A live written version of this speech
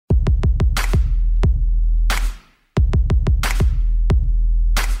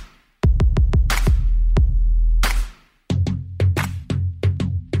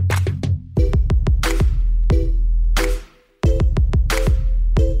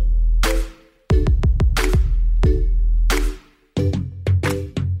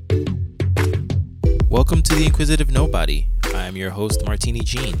to The Inquisitive Nobody. I am your host, Martini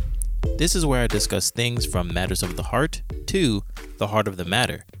Jean. This is where I discuss things from matters of the heart to the heart of the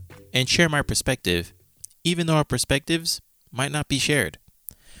matter, and share my perspective, even though our perspectives might not be shared.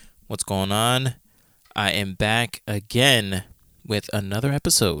 What's going on? I am back again with another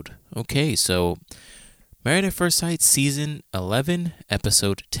episode. Okay, so Married at First Sight Season 11,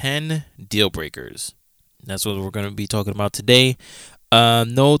 Episode 10, Dealbreakers. That's what we're going to be talking about today.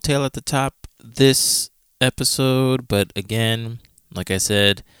 No tail at the top this episode, but again, like I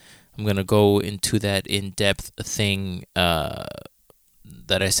said, I'm going to go into that in-depth thing that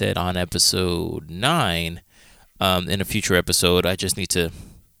I said on episode 9 in a future episode. I just need to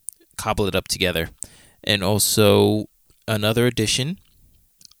cobble it up together. And also another edition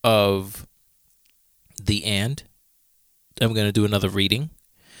of the And. I'm going to do another reading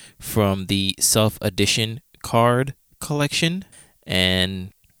from the self-edition card collection.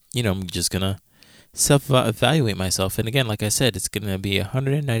 And, I'm just going to self-evaluate myself. And again, like I said, it's going to be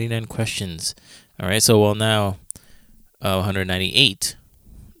 199 questions. All right. So, now 198.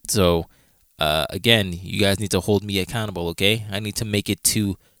 So, again, you guys need to hold me accountable, okay? I need to make it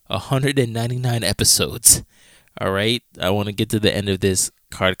to 199 episodes. All right. I want to get to the end of this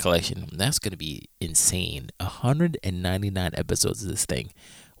card collection. That's going to be insane. 199 episodes of this thing.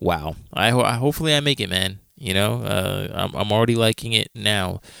 Wow. Hopefully I make it, man. I'm already liking it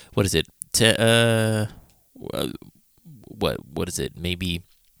now. What is it? What is it? Maybe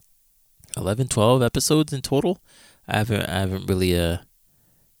 11, 12 episodes in total. I haven't really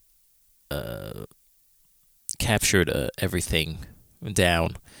captured everything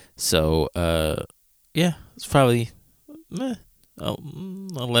down. So yeah, it's probably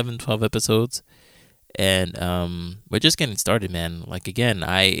 11, 12 episodes. And we're just getting started, man. Like, again,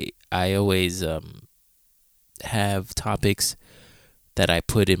 I always have topics that I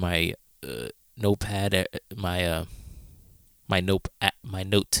put in my notepad, my note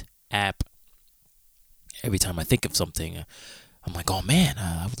app. Every time I think of something, I'm like, oh man,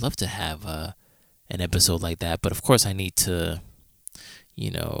 I would love to have an episode like that. But of course, I need to,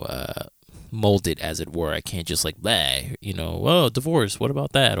 mold it, as it were. I can't just divorce. What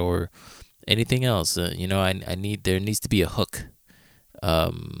about that? Or anything else? There needs to be a hook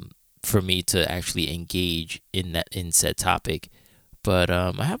for me to actually engage in said topic. But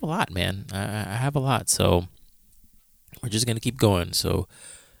I have a lot, man. I have a lot. So we're just going to keep going. So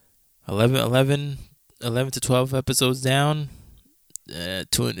 11 to 12 episodes down,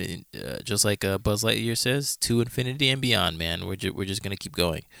 just like Buzz Lightyear says, to infinity and beyond, man. We're just going to keep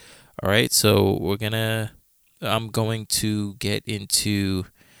going. All right. So I'm going to get into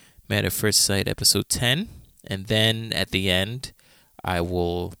Married at First Sight episode 10. And then at the end, I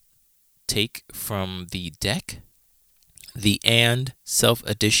will take from the deck the And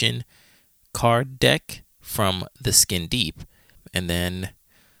self-edition card deck from the Skin Deep, and then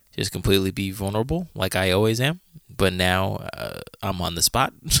just completely be vulnerable like I always am. But now I'm on the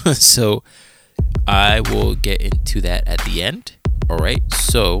spot, so I will get into that at the end. All right,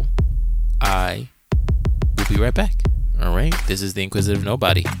 so I will be right back. All right, this is the Inquisitive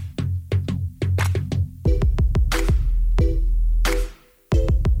Nobody.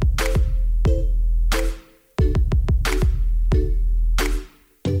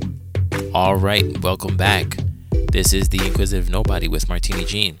 All right, welcome back. This is the Inquisitive Nobody with Martini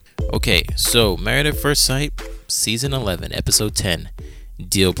Jean. Okay, so Married at First Sight, Season 11, Episode 10,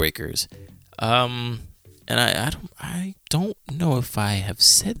 Dealbreakers. And I don't know if I have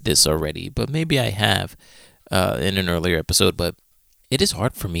said this already, but maybe I have in an earlier episode. But it is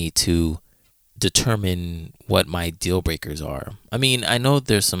hard for me to determine what my deal breakers are. I mean, I know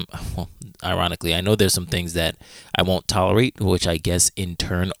there's some, ironically, I know there's some things that I won't tolerate, which I guess in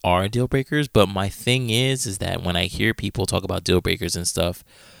turn are deal breakers. But my thing is that when I hear people talk about deal breakers and stuff,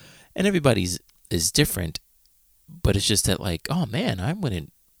 and everybody's is different, but it's just that, like, oh man, I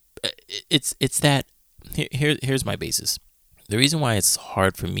wouldn't. It's that. Here's my basis. The reason why it's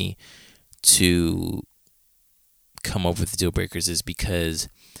hard for me to come up with deal breakers is because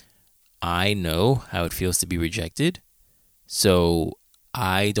I know how it feels to be rejected, so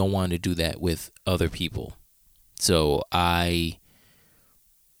I don't want to do that with other people. So I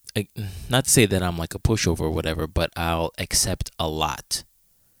not to say that I'm like a pushover or whatever, but I'll accept a lot.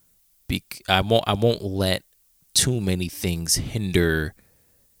 I won't let too many things hinder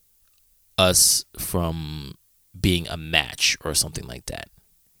us from being a match or something like that.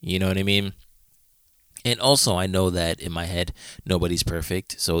 You know what I mean? And also, I know that in my head, nobody's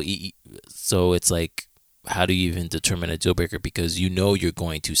perfect. So it's like, how do you even determine a deal breaker? Because you're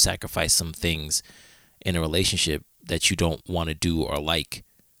going to sacrifice some things in a relationship that you don't want to do or like.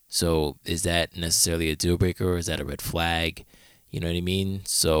 So is that necessarily a deal breaker, or is that a red flag? You know what I mean?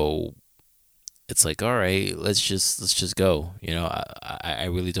 So it's like, all right, let's just go. I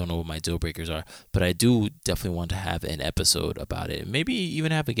really don't know what my deal breakers are, but I do definitely want to have an episode about it. Maybe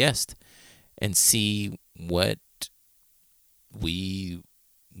even have a guest and see what we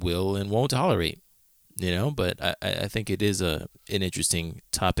will and won't tolerate. But I think it is an interesting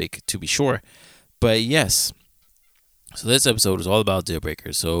topic to be sure. But yes, so this episode is all about deal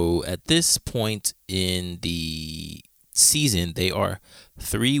breakers. So at this point in the season, they are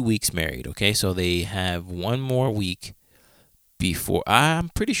 3 weeks married. Okay, so they have one more week before. I'm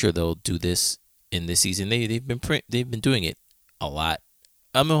pretty sure they'll do this in this season. They've been doing it a lot.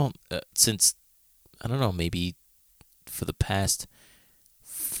 Since I don't know, maybe for the past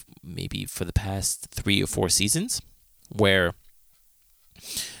 3 or 4 seasons, where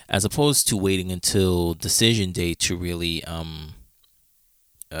as opposed to waiting until decision day to really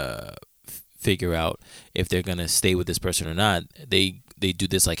figure out if they're gonna stay with this person or not, they do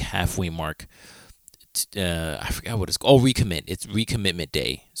this like halfway mark. I forgot what it's called. Oh, recommit. It's recommitment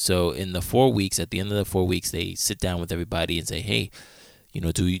day. So in the 4 weeks, at the end of the 4 weeks, they sit down with everybody and say, hey,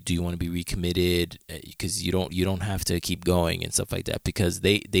 do you want to be recommitted? Because you don't have to keep going and stuff like that. Because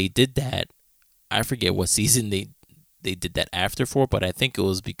they did that. I forget what season they did that after for, but I think it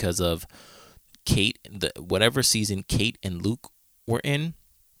was because of Kate. Whatever season Kate and Luke were in,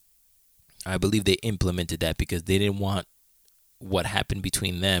 I believe they implemented that because they didn't want what happened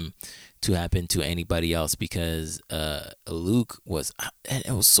between them to happen to anybody else. Because Luke was, and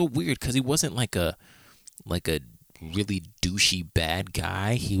it was so weird because he wasn't like a really douchey bad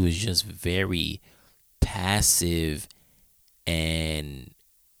guy. He was just very passive and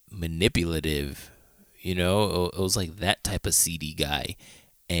manipulative. It was like that type of seedy guy.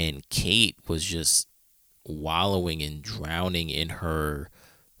 And Kate was just wallowing and drowning in her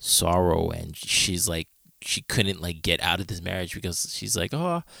sorrow, and she's like, she couldn't like get out of this marriage because she's like,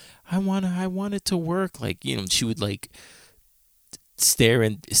 oh, I want it to work. Like, she would like stare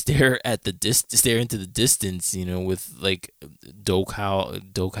into the distance, with like dull cow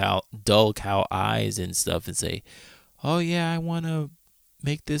eyes and stuff, and say, oh yeah, I want to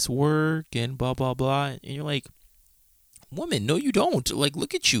make this work and blah blah blah. And you're like, woman, no you don't. Like,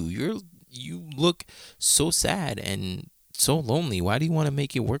 look at you. You look so sad and so lonely. Why do you want to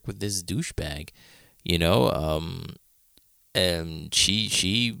make it work with this douchebag? And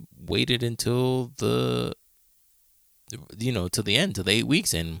she waited until till the end, till the 8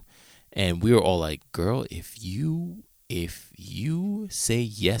 weeks, and we were all like, girl, if you say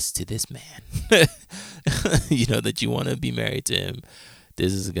yes to this man, that you want to be married to him,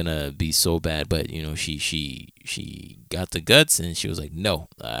 this is gonna be so bad. But she got the guts, and she was like, no,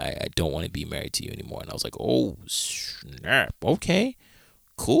 I don't want to be married to you anymore. And I was like, oh snap, okay,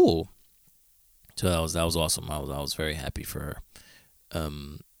 cool. So that was awesome. I was very happy for her.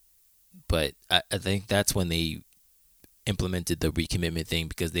 But I think that's when they implemented the recommitment thing,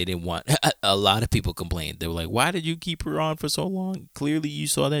 because they didn't want, a lot of people complained. They were like, why did you keep her on for so long? Clearly you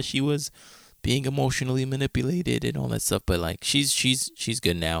saw that she was being emotionally manipulated and all that stuff. But like, she's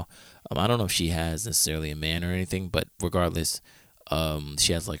good now. I don't know if she has necessarily a man or anything, but regardless,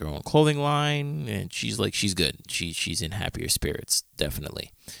 she has like her own clothing line, and she's good. She's in happier spirits,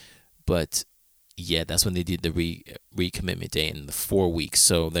 definitely. But yeah, that's when they did the recommitment day in the 4 weeks.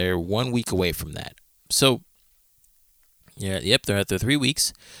 So they're 1 week away from that. So yeah, yep, they're at their 3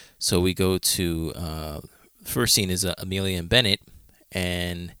 weeks. So we go to first scene is Amelia and Bennett,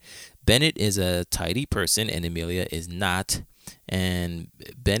 and Bennett is a tidy person and Amelia is not. And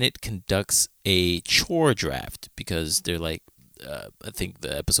Bennett conducts a chore draft because they're like, I think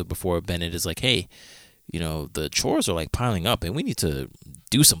the episode before, Bennett is like, hey, the chores are like piling up and we need to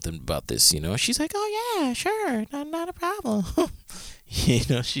do something about this. She's like, oh yeah, sure, not a problem.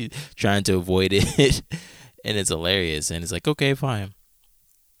 She's trying to avoid it. And it's hilarious. And it's like, okay, fine.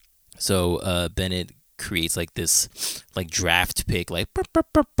 So Bennett creates like this like draft pick, like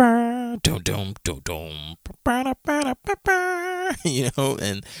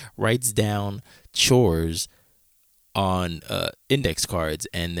and writes down chores on index cards,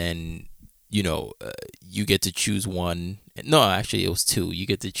 and then you get to choose one. No, actually it was two. You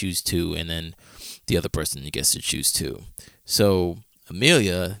get to choose two, and then the other person gets to choose two. So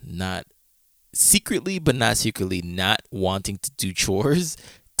Amelia, not secretly not wanting to do chores,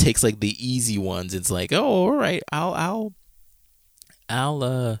 takes like the easy ones. It's like, oh, all right, I'll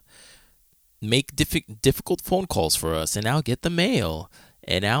make difficult phone calls for us, and I'll get the mail,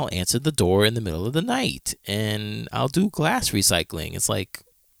 and I'll answer the door in the middle of the night, and I'll do glass recycling. It's like,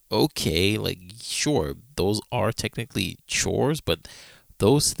 okay, like, sure, those are technically chores, but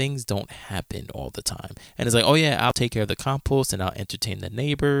those things don't happen all the time. And it's like, oh yeah, I'll take care of the compost and I'll entertain the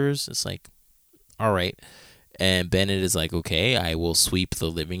neighbors. It's like, all right. And Bennett is like, okay, I will sweep the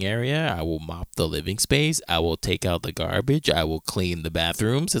living area. I will mop the living space. I will take out the garbage. I will clean the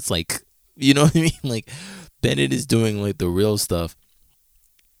bathrooms. It's like, you know what I mean? Like, Bennett is doing like the real stuff.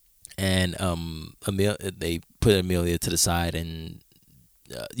 And they put Amelia to the side, and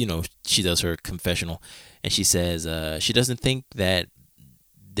she does her confessional, and she says she doesn't think that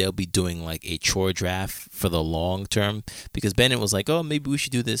they'll be doing like a chore draft for the long term, because Bennett was like, oh, maybe we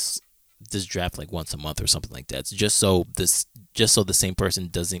should do this draft like once a month or something like that, just so the same person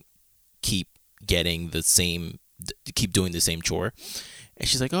doesn't keep doing the same chore. And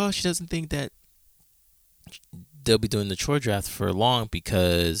she's like, oh, she doesn't think that they'll be doing the chore draft for long,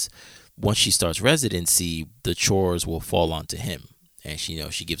 because once she starts residency, the chores will fall onto him. And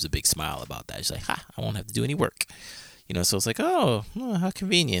she gives a big smile about that. She's like, ha, I won't have to do any work. So it's like, oh, how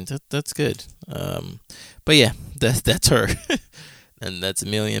convenient. That's good. But yeah, that's her. And that's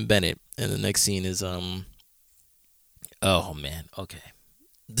Amelia and Bennett. And the next scene is oh man, okay.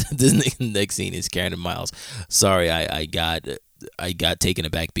 The next scene is Karen and Miles. Sorry, I got taken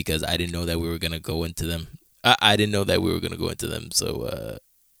aback because I didn't know that we were gonna go into them. I didn't know that we were gonna go into them so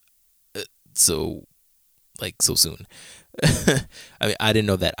soon. I mean, I didn't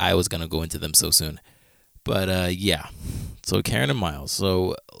know that I was gonna go into them so soon. But yeah. So Karen and Miles.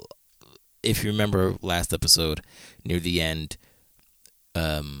 So if you remember last episode, near the end,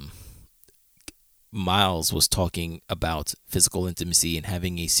 Miles was talking about physical intimacy and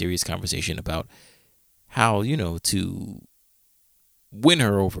having a serious conversation about how, to win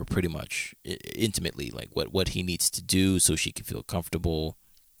her over pretty much intimately, like what he needs to do so she can feel comfortable,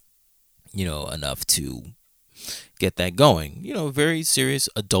 enough to get that going. Very serious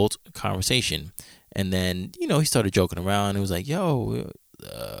adult conversation. And then, he started joking around. He was like, yo,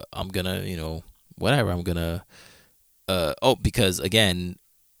 I'm gonna, whatever, I'm gonna, because again,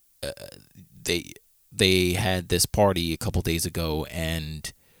 they had this party a couple days ago,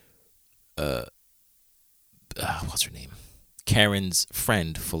 and what's her name? Karen's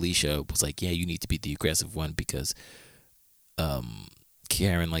friend Felicia was like, yeah, you need to be the aggressive one, because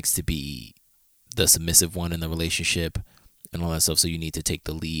Karen likes to be the submissive one in the relationship and all that stuff, so you need to take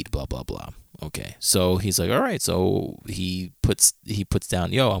the lead, blah blah blah. Okay, so he's like, all right. So he puts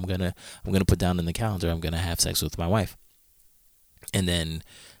down, yo, I'm gonna put down in the calendar, I'm gonna have sex with my wife. And then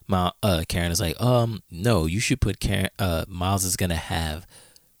Karen is like, no, you should put Miles is gonna have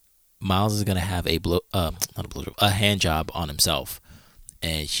a hand job on himself.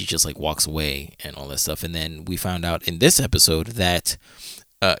 And she just like walks away and all that stuff. And then we found out in this episode that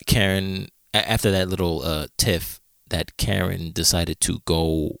Karen, after that little tiff, that Karen decided to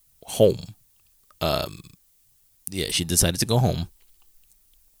go home. She decided to go home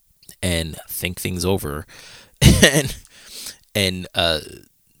and think things over. and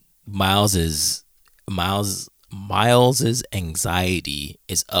Miles's anxiety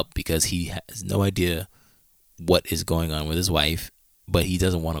is up because he has no idea what is going on with his wife, but he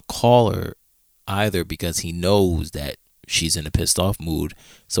doesn't want to call her either because he knows that she's in a pissed off mood.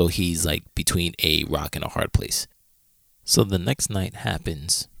 So he's like between a rock and a hard place. So the next night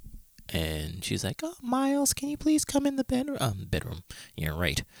happens, and she's like, oh, Miles, can you please come in the bedroom? Yeah,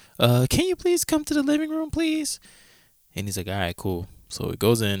 right. Can you please come to the living room, please? And he's like, all right, cool. So he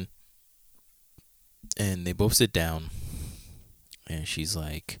goes in, and they both sit down, and she's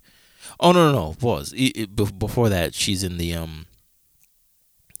like, oh, no, pause. Before that, she's in the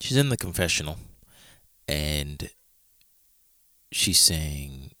confessional, and she's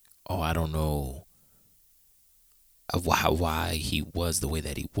saying, oh, I don't know why he was the way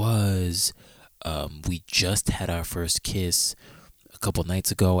that he was. We just had our first kiss a couple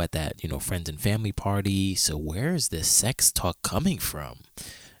nights ago at that, friends and family party. So where is this sex talk coming from?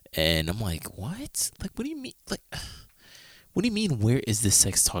 And I'm like, what? Like, what do you mean? Like, what do you mean? Where is this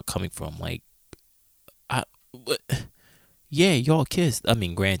sex talk coming from? Like, yeah, y'all kissed. I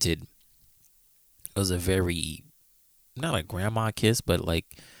mean, granted, it was a very, not a grandma kiss, but like,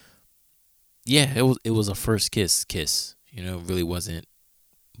 yeah, it was a first kiss. It really wasn't.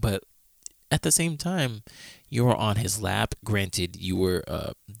 But at the same time, you were on his lap. Granted, you were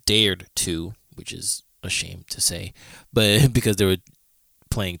dared to, which is a shame to say, but because they were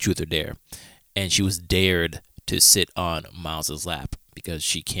playing Truth or Dare, and she was dared to sit on Miles's lap because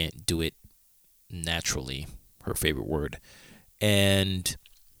she can't do it naturally, her favorite word. And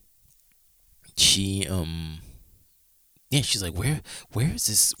she she's like, where is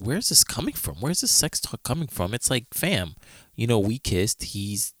this coming from? Where's this sex talk coming from? It's like, fam, we kissed.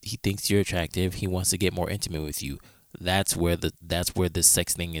 He thinks you're attractive. He wants to get more intimate with you. That's where this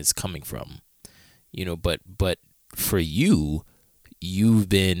sex thing is coming from. But for you, you've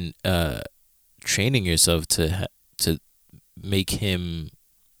been training yourself to make him.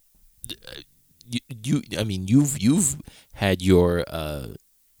 I mean, you've had your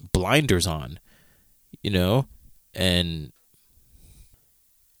blinders on, and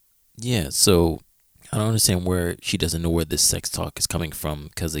yeah. So I don't understand where she doesn't know where this sex talk is coming from.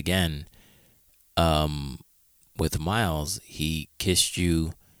 Because again, with Miles, he kissed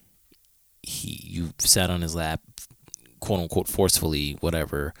you. You sat on his lap, quote unquote, forcefully,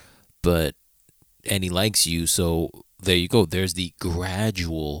 whatever. And he likes you, so there you go. There's the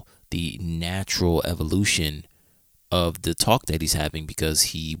natural evolution of the talk that he's having, because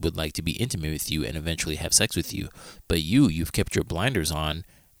he would like to be intimate with you and eventually have sex with you. But you've kept your blinders on,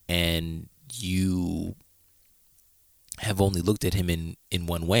 and you have only looked at him in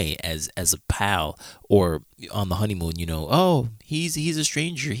one way, as a pal, or on the honeymoon. Oh, he's a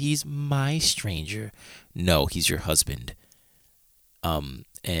stranger. He's my stranger. No, he's your husband.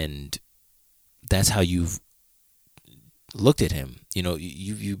 And that's how you've looked at him.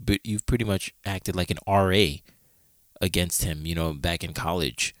 You've pretty much acted like an RA against him. Back in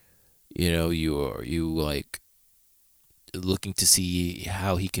college, you like looking to see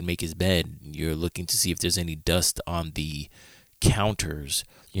how he can make his bed. You're looking to see if there's any dust on the counters.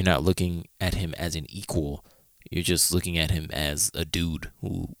 You're not looking at him as an equal. You're just looking at him as a dude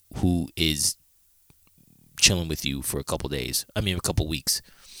who is chilling with you for a couple weeks.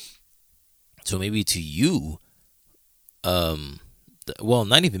 So maybe to you, well,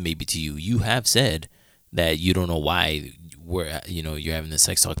 not even maybe to you, you have said that you don't know why you're having the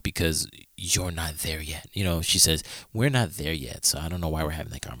sex talk, because you're not there yet. She says, we're not there yet, so I don't know why we're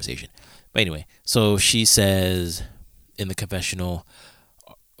having that conversation. But anyway, so she says in the confessional,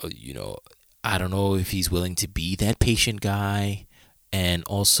 I don't know if he's willing to be that patient guy. And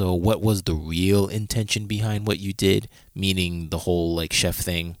also, what was the real intention behind what you did? Meaning the whole like chef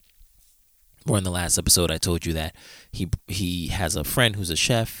thing. Or in the last episode, I told you that he has a friend who's a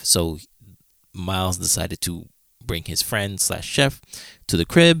chef. So Miles decided to bring his friend / chef to the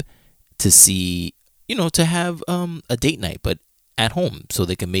crib to see, to have a date night, but at home, so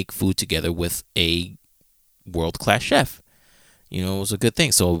they can make food together with a world-class chef. It was a good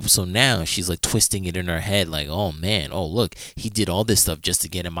thing. So now she's like twisting it in her head, like, oh man, oh look, he did all this stuff just to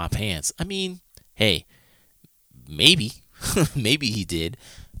get in my pants. I mean, hey, maybe, maybe he did,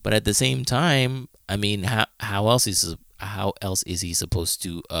 but at the same time, I mean, how else is he supposed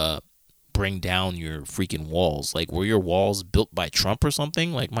to bring down your freaking walls? Like, were your walls built by Trump or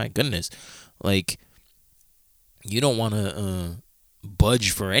something? Like, my goodness, like, you don't want to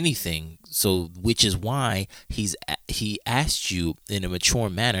budge for anything. So, which is why he asked you in a mature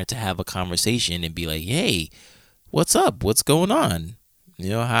manner to have a conversation and be like, hey, what's up? What's going on?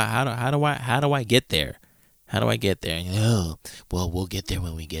 How do I get there? How do I get there? Oh, well, we'll get there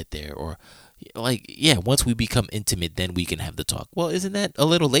when we get there. Or like, yeah, once we become intimate, then we can have the talk. Well, isn't that a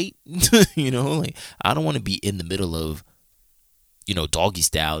little late? Like, I don't want to be in the middle of, doggy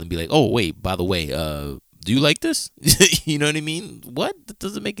style and be like, oh, wait, by the way, do you like this? You know what I mean? What? That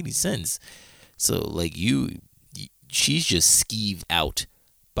doesn't make any sense. So, like, she's just skeeved out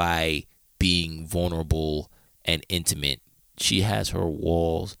by being vulnerable and intimate. She has her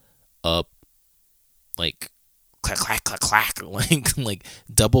walls up, like, clack, clack, clack, clack, like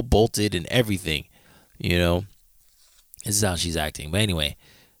double bolted and everything, This is how she's acting. But anyway,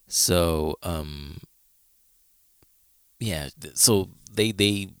 so, yeah, so they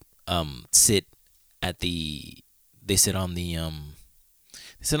sit on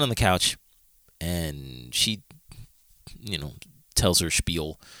the couch, and she tells her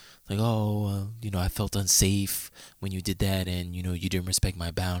spiel, like, oh, I felt unsafe when you did that, and you didn't respect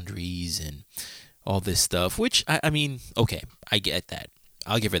my boundaries and all this stuff, which I mean, okay, I get that,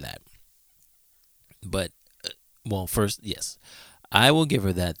 I'll give her that. But well, first, yes, I will give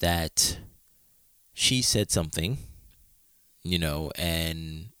her that she said something,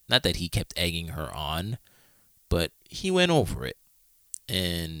 and not that he kept egging her on, but he went over it.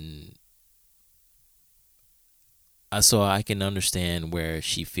 And so I can understand where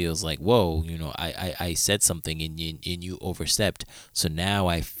she feels like, whoa, I said something and you overstepped. So now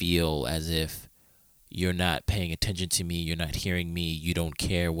I feel as if you're not paying attention to me. You're not hearing me. You don't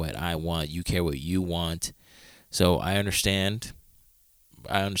care what I want. You care what you want. So I understand.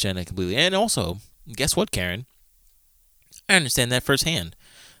 I understand that completely. And also, guess what, Karen? I understand that firsthand.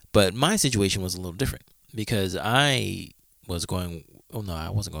 But my situation was a little different, because I wasn't going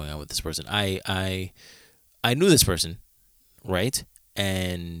out with this person. I knew this person, right?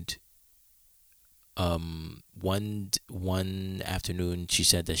 And one afternoon she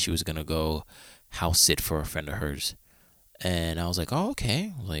said that she was gonna go house sit for a friend of hers, and I was like, oh,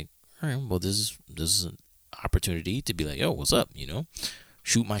 okay. I was like, all right, well, this is an opportunity to be like, yo, what's up?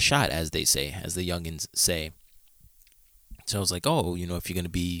 Shoot my shot, as they say, as the youngins say. So I was like, oh, if you're gonna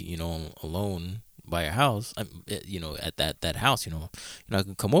be, alone by your house, at that house, I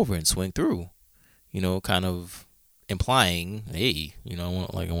can come over and swing through, kind of implying, hey, I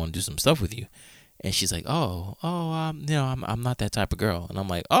want to do some stuff with you. And she's like, I'm not that type of girl. And I'm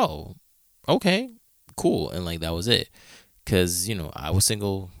like, oh, okay, cool. And like that was it, cause I was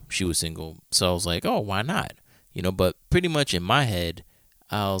single, she was single, so I was like, oh, why not? But pretty much in my head,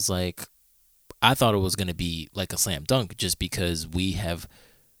 I was like, I thought it was gonna be like a slam dunk, just because we have,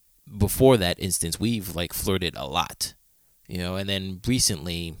 before that instance, we've like flirted a lot, and then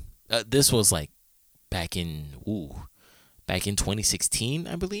recently, this was like back in 2016,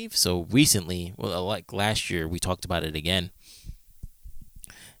 I believe. So recently, well, like last year, we talked about it again,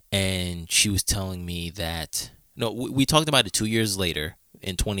 and she was telling me that, no, we talked about it 2 years later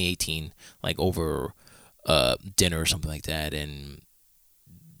in 2018, like over dinner or something like that, and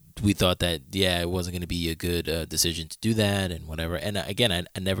we thought that, yeah, it wasn't going to be a good decision to do that and whatever. And again,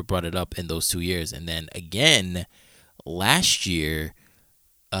 I never brought it up in those 2 years. And then again, last year,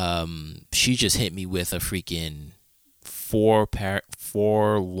 she just hit me with a freaking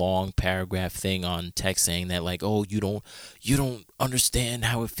four long paragraph thing on text, saying that like, oh, you don't understand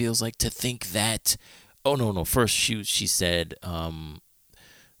how it feels like to think that. Oh, no. First, she said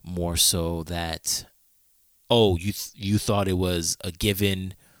more so that, oh, you thought it was a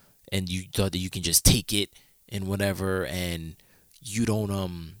given, and you thought that you can just take it and whatever, and you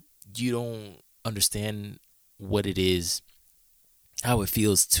don't understand what it is, how it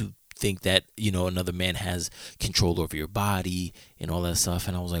feels to think that another man has control over your body and all that stuff.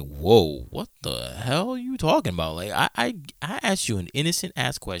 And I was like, whoa, what the hell are you talking about? Like, I asked you an innocent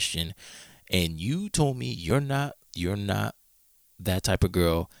ass question, and you told me you're not that type of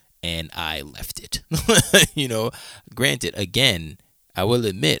girl, and I left it. Granted, again, I will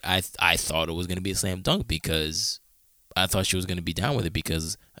admit, I thought it was going to be a slam dunk, because I thought she was going to be down with it,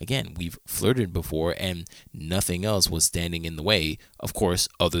 because, again, we've flirted before and nothing else was standing in the way, of course,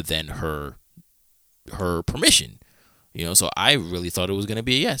 other than her permission. So I really thought it was going to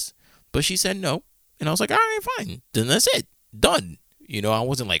be a yes. But she said no, and I was like, all right, fine. Then that's it. Done. I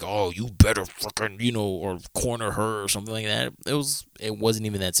wasn't like, oh, you better fucking, or corner her or something like that. It wasn't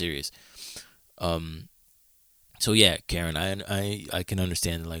even that serious. So yeah, Karen, I can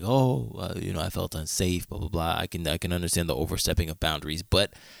understand, like, I felt unsafe, blah blah blah. I can understand the overstepping of boundaries,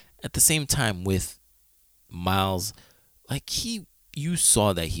 but at the same time, with Miles, like, you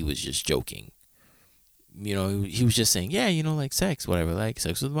saw that he was just joking. He was just saying, yeah, like sex, whatever, like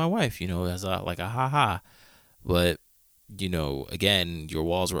sex with my wife, as like a haha. But again, your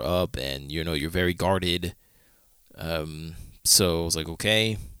walls were up, and you're very guarded. So I was like,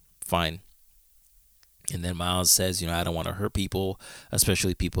 okay, fine. And then Miles says, I don't want to hurt people,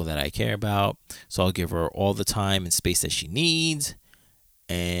 especially people that I care about. So I'll give her all the time and space that she needs.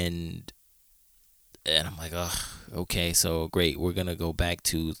 And I'm like, oh, okay, so great. We're going to go back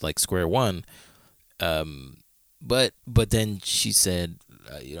to like square one. But then she said,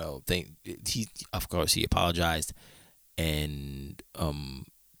 of course he apologized. And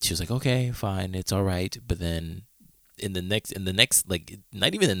she was like, okay, fine, it's all right. But then in the next, like,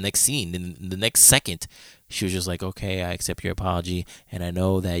 not even the next scene, in the next second, she was just like, okay, I accept your apology, and I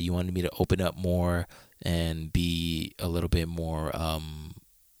know that you wanted me to open up more and be a little bit more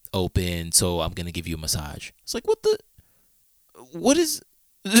open, so I'm gonna give you a massage. It's like, what is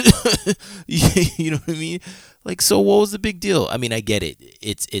you know what I mean? Like, so what was the big deal? I mean, I get it.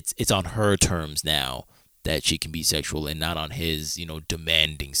 It's on her terms now that she can be sexual, and not on his,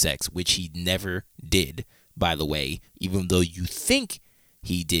 demanding sex, which he never did, by the way, even though you think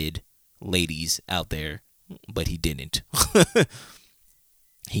he did, ladies out there, but he didn't.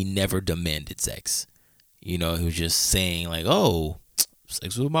 He never demanded sex. He was just saying, like, oh,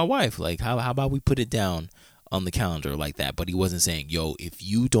 sex with my wife. Like, how about we put it down on the calendar like that? But he wasn't saying, yo, if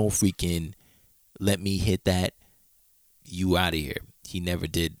you don't freaking let me hit that, you out of here. He never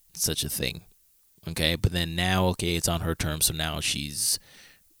did such a thing. Okay, but then now, okay, it's on her terms, so now she's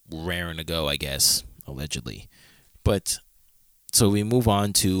raring to go, I guess, allegedly. But so we move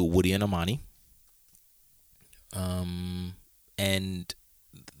on to Woody and Amani, and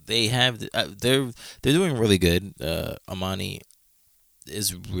they have they're doing really good. Amani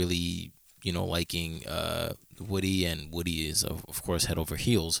is really liking Woody, and Woody is of course head over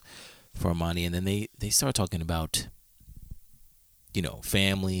heels for Amani, and then they start talking about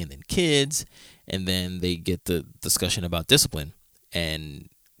family and then kids, and then they get the discussion about discipline. And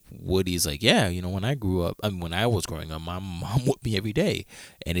Woody's like, yeah, when I grew up, when I was growing up, my mom whooped me every day,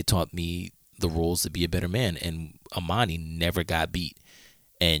 and it taught me the rules to be a better man. And Amani never got beat,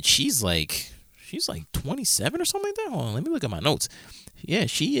 and she's like 27 or something like that. Hold on, let me look at my notes. Yeah,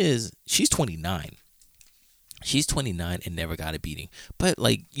 she's 29. She's 29 and never got a beating. But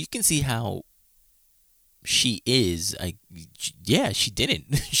like, you can see how she is. Yeah, she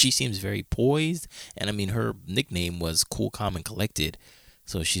didn't. She seems very poised, and I mean, her nickname was Cool, Calm, and Collected.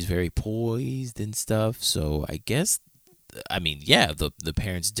 So she's very poised and stuff. So I guess, I mean, yeah, the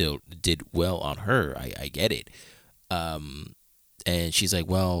parents did well on her. I get it. And she's like,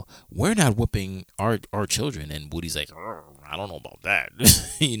 well, we're not whooping our children. And Woody's like, I don't know about that.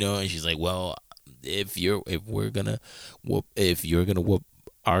 And she's like, well, if you're gonna whoop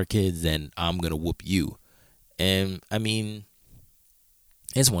our kids, then I'm gonna whoop you. And I mean,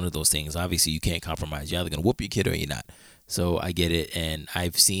 it's one of those things. Obviously, you can't compromise. You're either gonna whoop your kid or you're not. So I get it, and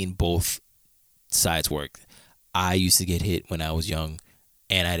I've seen both sides work. I used to get hit when I was young,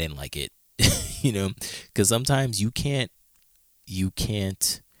 and I didn't like it. Because sometimes you can't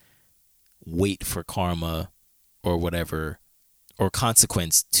wait for karma or whatever, or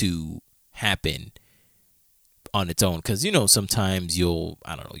consequence to happen on its own. Because sometimes you'll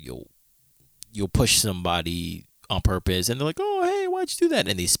push somebody on purpose, and they're like, oh, hey, why'd you do that?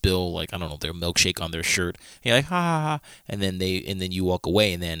 And they spill, like, I don't know, their milkshake on their shirt. And you're like, ha ha ha. And then you walk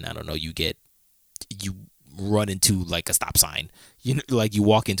away, and then, I don't know, you run into like a stop sign. Like you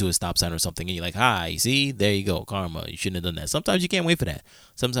walk into a stop sign or something, and you're like, hi, see, there you go, karma. You shouldn't have done that. Sometimes you can't wait for that.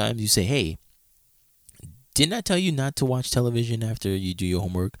 Sometimes you say, hey, didn't I tell you not to watch television after you do your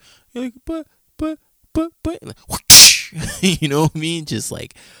homework? You're like, but, like, whoosh. You know what I mean? Just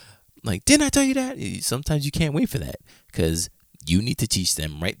like, didn't I tell you that? Sometimes you can't wait for that, because you need to teach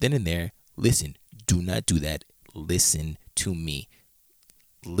them right then and there. Listen, do not do that. Listen to me.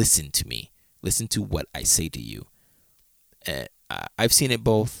 Listen to me. Listen to what I say to you. I've seen it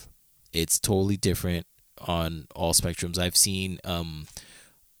both. It's totally different on all spectrums. I've seen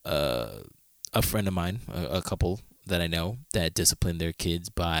a friend of mine, a couple that I know, that discipline their kids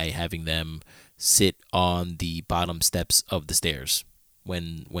by having them sit on the bottom steps of the stairs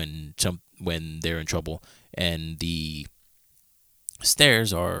when they're in trouble, and the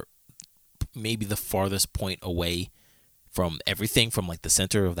stairs are maybe the farthest point away from everything, from like the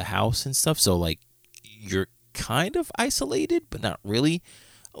center of the house and stuff. So like, you're kind of isolated, but not really.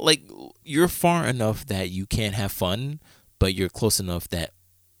 Like, you're far enough that you can't have fun, but you're close enough that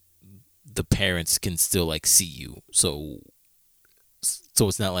the parents can still like see you. So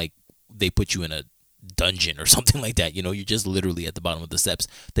it's not like they put you in a dungeon or something like that. You're just literally at the bottom of the steps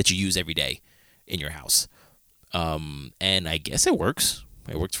that you use every day in your house. And I guess it works.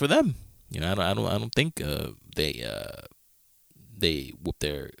 It works for them. I don't think they whoop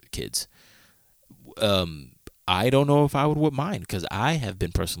their kids. I don't know if I would whoop mine, because I have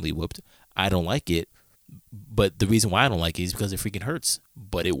been personally whooped. I don't like it, but the reason why I don't like it is because it freaking hurts.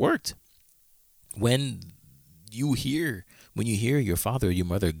 But it worked. When you hear your father or your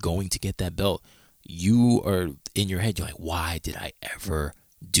mother going to get that belt, you are in your head, you're like, why did I ever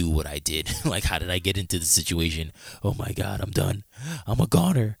do what I did? Like, how did I get into this situation? Oh my God, I'm done. I'm a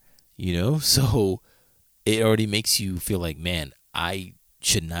goner. So it already makes you feel like, man, I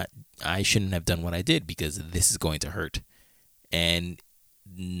shouldn't have done what I did, because this is going to hurt. And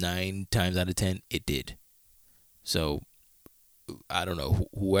 9 times out of 10, it did. So I don't know,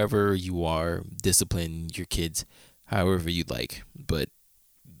 whoever you are, discipline your kids however you'd like. But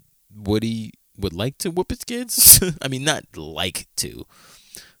Woody would like to whoop his kids. I mean, not like to,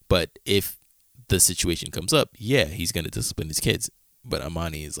 but if the situation comes up, yeah, he's going to discipline his kids. But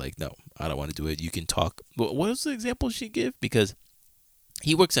Amani is like, no, I don't want to do it. You can talk. What was the example she gave? Because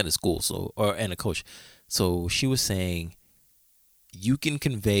he works at a school, and a coach. So she was saying, you can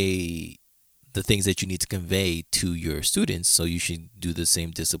convey the things that you need to convey to your students, so you should do the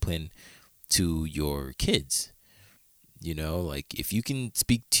same discipline to your kids. Like, if you can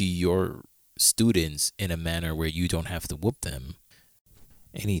speak to your students in a manner where you don't have to whoop them.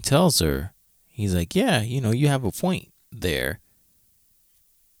 And he tells her, he's like, yeah, you have a point there.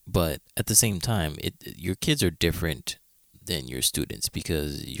 But at the same time, your kids are different than your students,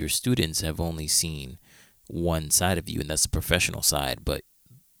 because your students have only seen one side of you, and that's the professional side. But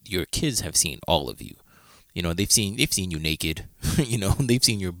your kids have seen all of you. They've seen you naked. They've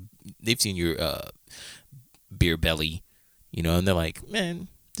seen your beer belly. And they're like, man,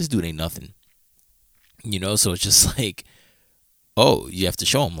 this dude ain't nothing. So it's just like, oh, you have to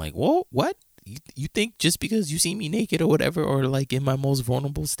show them, like, whoa, what? you think just because you see me naked or whatever, or like in my most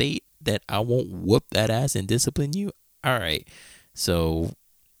vulnerable state, that I won't whoop that ass and discipline you? All right. So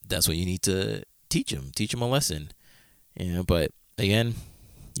that's what you need to teach them a lesson. But again,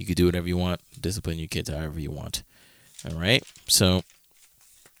 you could do whatever you want, discipline your kids however you want. All right. So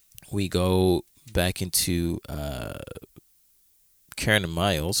we go back into Karen and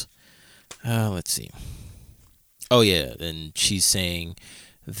Miles. Let's see. Oh yeah, and she's saying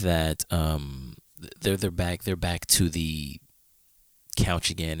that they're back to the couch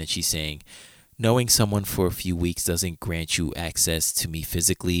again, and she's saying, knowing someone for a few weeks doesn't grant you access to me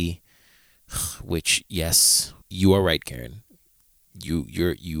physically. Which, yes, you are right, Karen.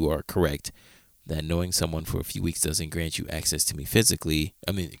 You are correct that knowing someone for a few weeks doesn't grant you access to me physically.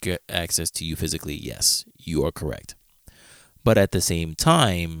 I mean, get access to you physically. Yes, you are correct. But at the same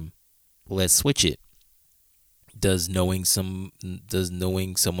time, let's switch it. Does knowing someone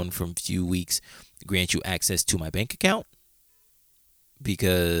from a few weeks grant you access to my bank account?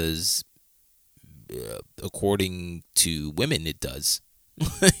 Because according to women, it does.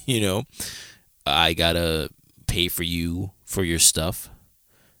 I gotta pay for you for your stuff,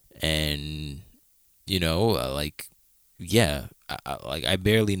 and I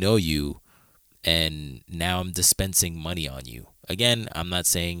barely know you, and now I'm dispensing money on you. Again, I'm not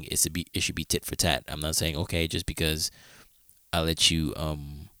saying it should be tit for tat. I'm not saying, okay, just because I let you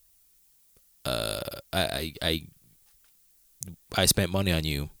I spent money on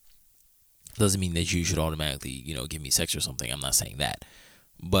you doesn't mean that you should automatically, give me sex or something. I'm not saying that.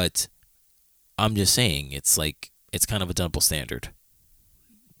 But I'm just saying it's kind of a double standard.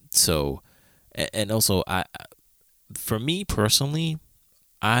 So, and also for me personally,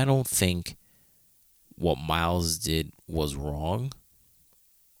 I don't think what Miles did was wrong,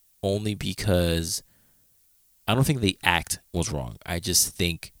 only because I don't think the act was wrong. I just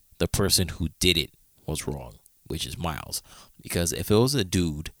think the person who did it was wrong, which is Miles. Because if it was a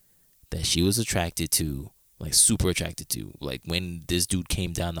dude that she was attracted to, like super attracted to, like when this dude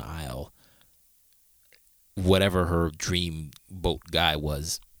came down the aisle, whatever her dream boat guy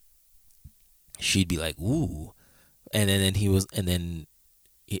was, she'd be like, ooh. And then he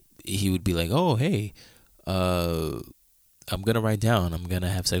would be like, oh, hey, I'm going to write down, I'm going to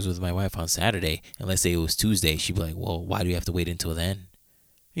have sex with my wife on Saturday. And let's say it was Tuesday. She'd be like, well, why do you have to wait until then?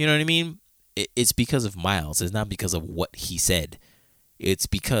 You know what I mean? It's because of Miles. It's not because of what he said. It's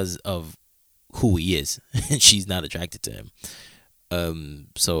because of who he is. And she's not attracted to him.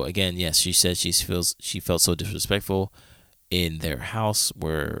 So again, yes, she said she felt so disrespectful in their house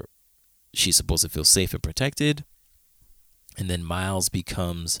where she's supposed to feel safe and protected. And then Miles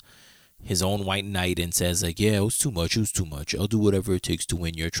becomes his own white knight and says, like, yeah, it was too much. I'll do whatever it takes to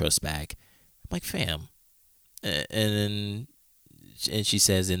win your trust back. I'm like, fam. And she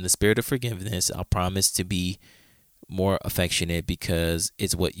says, in the spirit of forgiveness, I'll promise to be more affectionate because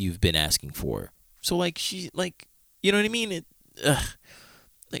it's what you've been asking for. So she, you know what I mean?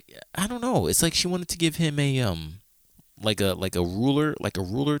 I don't know. It's like she wanted to give him a like a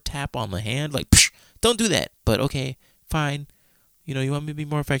ruler tap on the hand, like, psh, don't do that. But okay, fine. You want me to be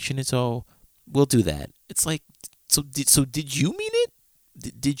more affectionate, so we'll do that. It's like, so did you mean it?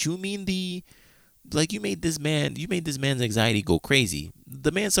 Did you mean you made this man's anxiety go crazy?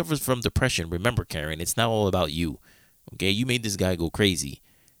 The man suffers from depression. Remember, Karen, it's not all about you. Okay, you made this guy go crazy,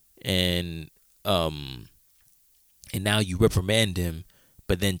 and now you reprimand him,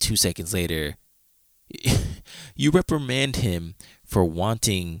 but then 2 seconds later, you reprimand him for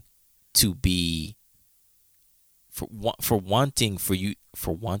wanting to be for wanting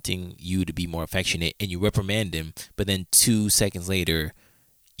you to be more affectionate, and you reprimand him, but then 2 seconds later,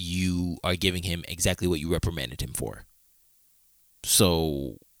 you are giving him exactly what you reprimanded him for.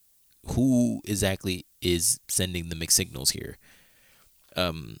 So, who exactly is sending the mixed signals here?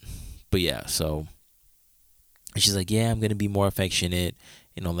 But yeah, so she's like, yeah, I'm gonna be more affectionate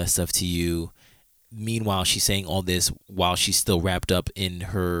and all that stuff to you. Meanwhile, she's saying all this while she's still wrapped up in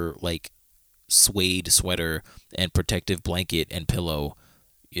her suede sweater and protective blanket and pillow,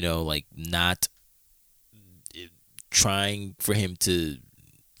 not trying for him to,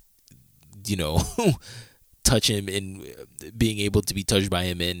 touch him and being able to be touched by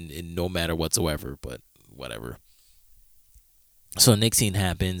him in no matter whatsoever, but whatever. So next scene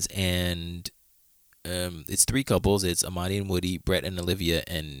happens, and it's three couples. It's Amani and Woody, Brett and Olivia,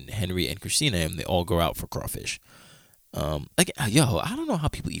 and Henry and Christina, and they all go out for crawfish. I don't know how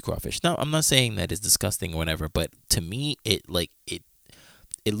people eat crawfish. Now, I'm not saying that it's disgusting or whatever, but to me, it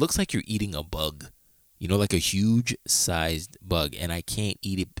looks like you're eating a bug, like a huge sized bug, and I can't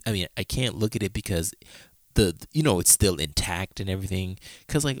eat it. I mean, I can't look at it because it's still intact and everything.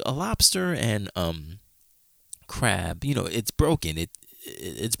 Because like a lobster and crab, it's broken.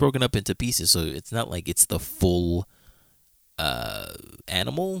 It's broken up into pieces, so it's not like it's the full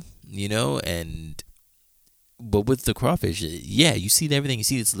animal, and but with the crawfish, yeah, you see everything. You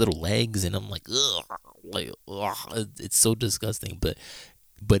see its little legs, and I'm like, ugh, it's so disgusting. But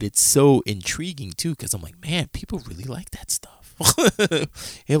it's so intriguing too, because I'm like, man, people really like that stuff.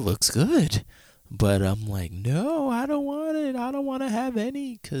 It looks good, but I'm like, no, I don't want it. I don't want to have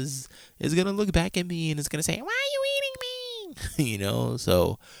any, because it's gonna look back at me and it's gonna say, why are you eating me?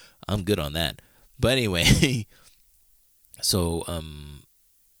 So I'm good on that. But anyway, so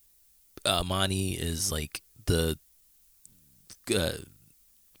Amani is like the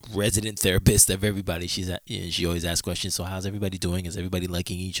resident therapist of everybody. She always asks questions. So how's everybody doing? Is everybody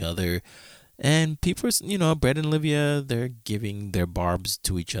liking each other? And people, Brett and Olivia, they're giving their barbs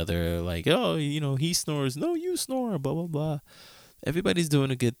to each other, like, oh, he snores, no, you snore, blah blah blah. Everybody's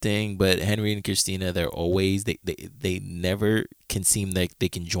doing a good thing, but Henry and Christina, they're always they never can seem like they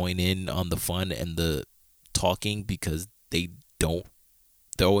can join in on the fun and the talking, because they don't.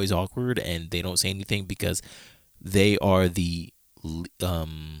 They're always awkward and they don't say anything, because they are the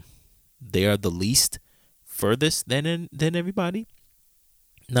least furthest than everybody.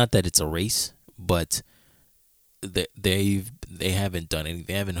 Not that it's a race, but they haven't done anything.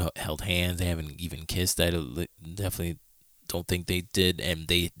 They haven't held hands. They haven't even kissed. I definitely don't think they did, and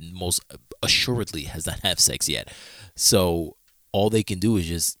they most assuredly has not had sex yet. So all they can do is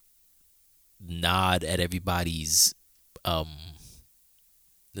just nod at everybody's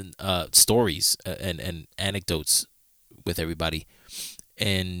stories and anecdotes with everybody.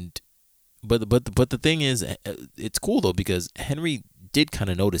 And but the thing is, it's cool though, because Henry did kind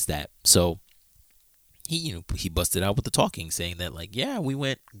of notice that. So he busted out with the talking, saying that, like, yeah, we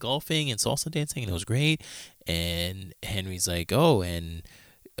went golfing and salsa dancing and it was great. And Henry's like, oh, and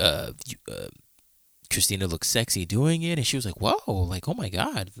Christina looked sexy doing it. And she was like, whoa, like, oh my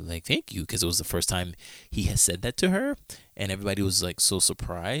God, like, thank you, because it was the first time he has said that to her. And everybody was like so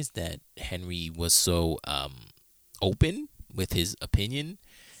surprised that Henry was so open with his opinion.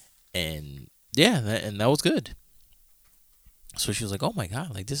 And yeah, that was good. So she was like, oh my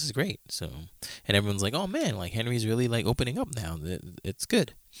God, like, this is great. So, and everyone's like, oh man, like, Henry's really like opening up now. It's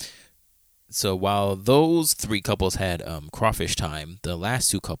good. So while those three couples had crawfish time, the last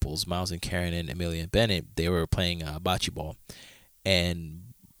two couples, Miles and Karen and Amelia and Bennett, they were playing bocce ball.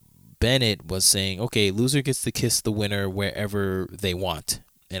 And Bennett was saying, okay, loser gets to kiss the winner wherever they want.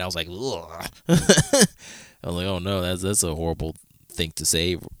 And I was like, ugh. I was like, oh no, that's a horrible thing to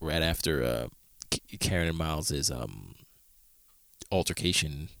say right after Karen and Miles'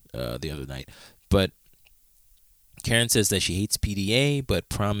 altercation the other night. But Karen says that she hates PDA, but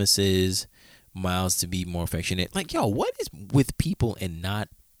promises Miles to be more affectionate. Like, yo, what is with people and not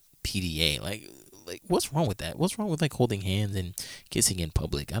PDA? Like what's wrong with that? What's wrong with like holding hands and kissing in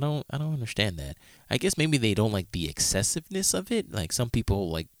public? I don't understand that. I guess maybe they don't like the excessiveness of it. Like some people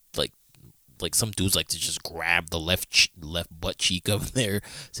like some dudes like to just grab the left butt cheek of their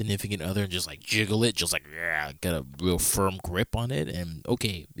significant other and just like jiggle it, just like, yeah, get a real firm grip on it. And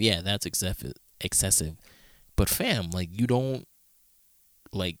okay, yeah, that's excessive. But fam, like, you don't,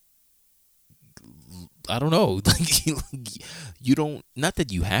 like, I don't know, like, you don't, not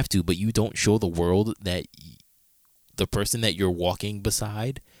that you have to, but you don't show the world that the person that you're walking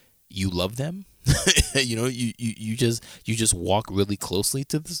beside, you love them. you just walk really closely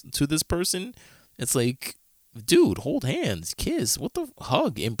to this person. It's like, dude, hold hands, kiss, what the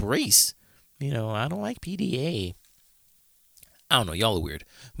hug, embrace. I don't like PDA. I don't know, y'all are weird.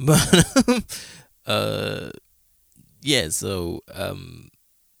 But yeah, so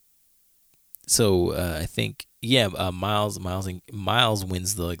I think, yeah, Miles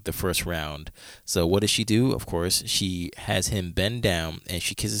wins the first round. So what does she do? Of course, she has him bend down and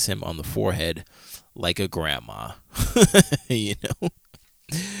she kisses him on the forehead like a grandma.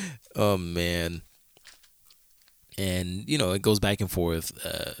 Oh man. And it goes back and forth.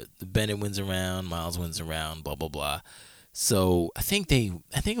 Bennett wins a round, Miles wins a round, blah blah blah. So I think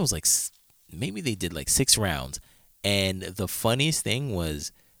it was like, maybe they did like 6 rounds. And the funniest thing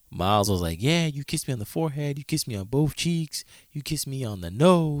was, Miles was like, yeah, you kissed me on the forehead, you kissed me on both cheeks, you kissed me on the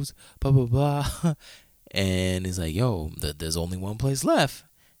nose, blah, blah, blah. And he's like, yo, there's only one place left.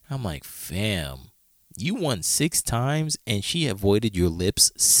 I'm like, fam, you won 6 times and she avoided your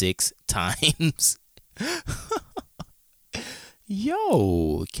lips 6 times.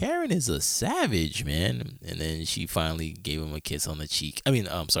 Yo, Karen is a savage, man. And then she finally gave him a kiss on the cheek. A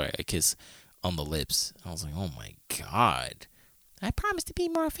kiss on the lips. I was like, oh my God. I promise to be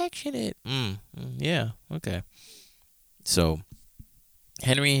more affectionate. Yeah, okay. So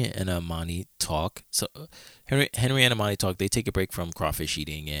Henry and Amani talk. So Henry and Amani talk. They take a break from crawfish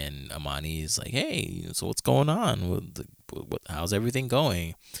eating, and Amani is like, "Hey, so what's going on? How's everything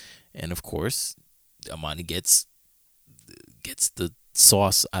going?" And of course, Amani gets the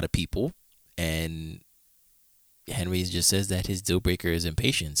sauce out of people, and Henry just says that his deal breaker is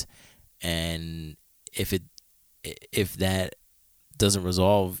impatience, and if that doesn't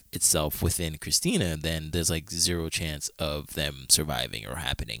resolve itself within Christina, then there's like zero chance of them surviving or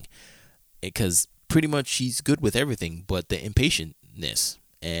happening, because pretty much she's good with everything but the impatientness.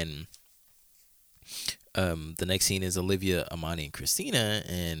 And the next scene is Olivia, Amani, and Christina,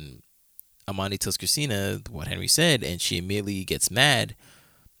 and Amani tells Christina what Henry said, and she immediately gets mad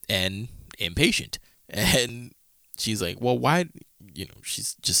and impatient, and she's like, well, why,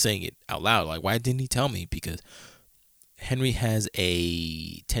 she's just saying it out loud, like, why didn't he tell me? Because Henry has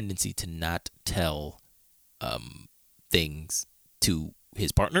a tendency to not tell things to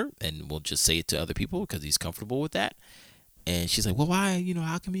his partner, and will just say it to other people because he's comfortable with that. And she's like, well, why?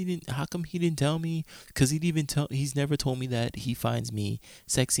 How come he didn't tell me? Because he's never told me that he finds me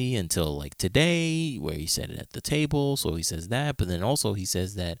sexy until like today, where he said it at the table. So he says that, but then also he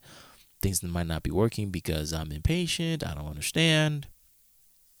says that things might not be working because I'm impatient. I don't understand.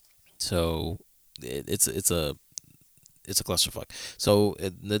 So it's a clusterfuck. So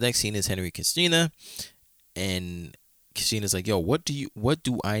the next scene is Henry and Christina, and Christina's like, yo, what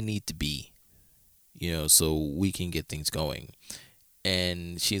do I need to be, so we can get things going?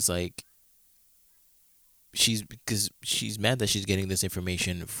 And she's like, because she's mad that she's getting this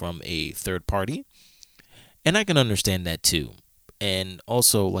information from a third party, and I can understand that too. And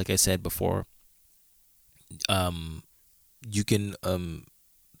also, like I said before, you can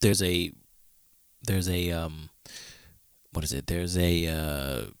there's a what is it? There's a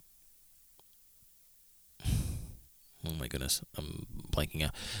oh my goodness, I'm blanking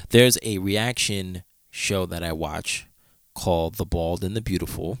out. There's a reaction show that I watch called The Bald and the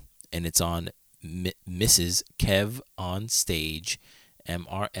Beautiful, and it's on Mrs. Kev on Stage,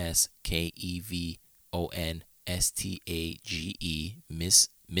 MRSKEVONSTAGE,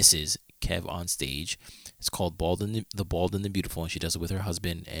 Mrs. Kev on Stage. It's called The Bald and the Beautiful, and she does it with her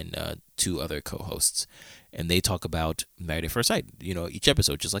husband and two other co-hosts. And they talk about Married at First Sight, each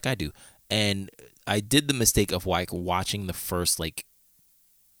episode, just like I do. And I did the mistake of like watching the first like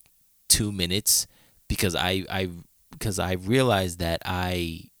 2 minutes because I realized that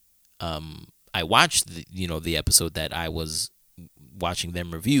I watched the episode that I was watching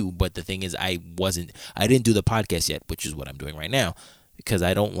them review, but the thing is I didn't do the podcast yet, which is what I'm doing right now, because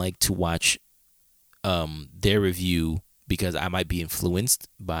I don't like to watch their review because I might be influenced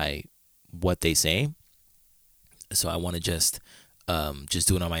by what they say. So I want to just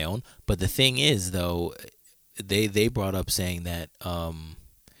do it on my own. But the thing is, though, they brought up saying that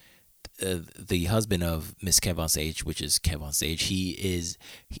the husband of Miss Kev on Stage, which is Kev on Stage,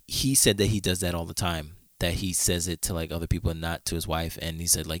 he said that he does that all the time. That he says it to like other people and not to his wife. And he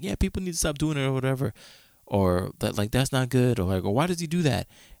said like, yeah, people need to stop doing it or whatever. Or that like that's not good, or like, or why does he do that?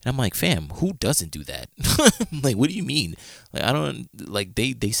 And I'm like, fam, who doesn't do that? Like, what do you mean? Like, I don't like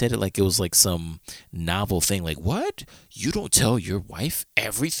they said it like it was like some novel thing. Like, what? You don't tell your wife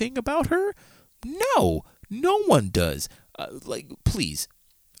everything about her? No one does. Like, please,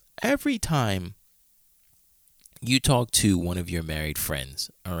 every time you talk to one of your married friends,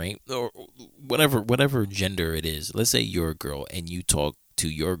 all right, or whatever gender it is. Let's say you're a girl and you talk to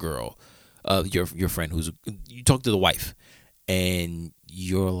your girl. Your friend you talk to the wife, and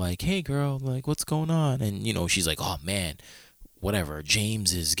you're like, hey girl, like what's going on? And she's like, oh man, whatever,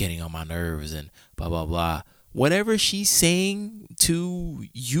 James is getting on my nerves and blah blah blah. Whatever she's saying to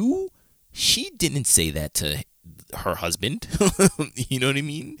you, she didn't say that to her husband. You know what I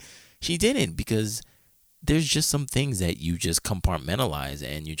mean? She didn't, because there's just some things that you just compartmentalize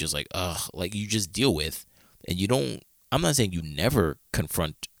and you're just like, ugh, like you just deal with, and you don't. I'm not saying you never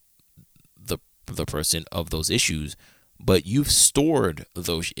confront the person of those issues, but you've stored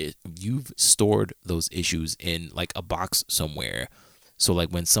those issues in like a box somewhere. So like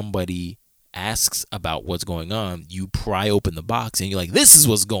when somebody asks about what's going on, you pry open the box and you're like, this is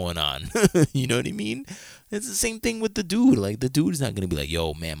what's going on. You know what I mean? It's the same thing with the dude. Like the dude is not gonna be like,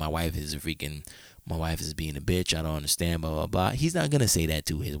 yo man, my wife is being a bitch, I don't understand, blah blah blah. He's not gonna say that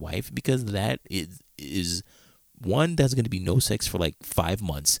to his wife, because that is one, that's gonna be no sex for like 5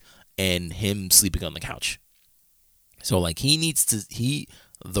 months and him sleeping on the couch. So like the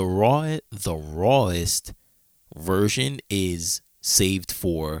rawest version is saved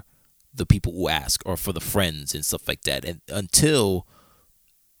for the people who ask or for the friends and stuff like that. And until,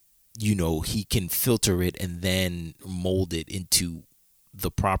 he can filter it and then mold it into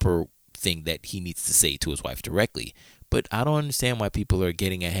the proper thing that he needs to say to his wife directly. But I don't understand why people are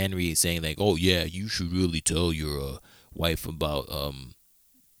getting at Henry saying like, oh yeah, you should really tell your wife about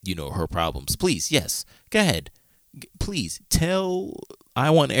her problems. Please, yes, go ahead. Please tell. I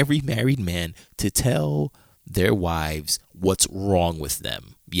want every married man to tell their wives what's wrong with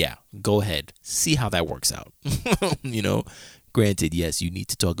them. Yeah, go ahead. See how that works out. Granted, yes, you need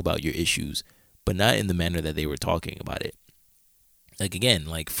to talk about your issues, but not in the manner that they were talking about it. Like, again,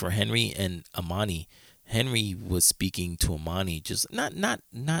 like for Henry and Amani, Henry was speaking to Amani just not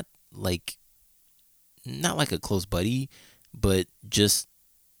like a close buddy, but just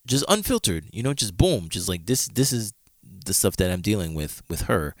unfiltered, just boom, just like this is the stuff that I'm dealing with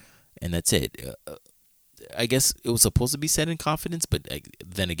her, and that's it. I guess it was supposed to be said in confidence, but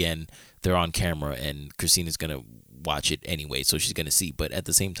then again, they're on camera and Christina's gonna watch it anyway, so she's gonna see. But at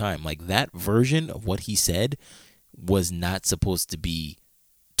the same time, like, that version of what he said was not supposed to be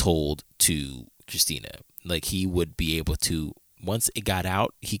told to Christina. Like, he would be able to, once it got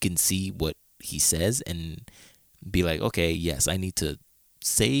out, he can see what he says and be like, okay, yes, I need to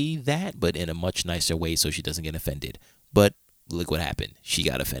say that, but in a much nicer way so she doesn't get offended. But look what happened. She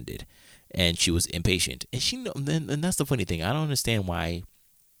got offended and she was impatient. And that's the funny thing. I don't understand why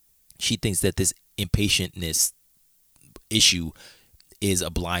she thinks that this impatientness issue is a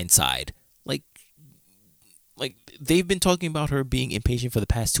blind side. Like they've been talking about her being impatient for the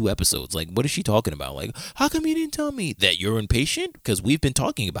past 2 episodes. Like, what is she talking about? Like, how come you didn't tell me that you're impatient? Because we've been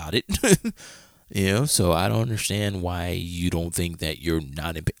talking about it. So I don't understand why you don't think that you're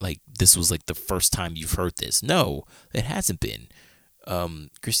not like this was like the first time you've heard this. No, it hasn't been.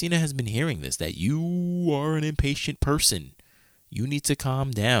 Christina has been hearing this, that you are an impatient person. You need to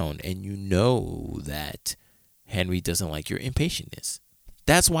calm down, and that Henry doesn't like your impatientness.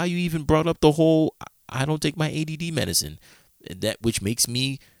 That's why you even brought up the whole I don't take my ADD medicine, which makes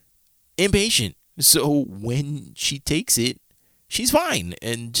me impatient. So when she takes it, she's fine.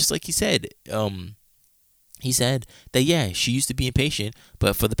 And just like he said that, yeah, she used to be impatient,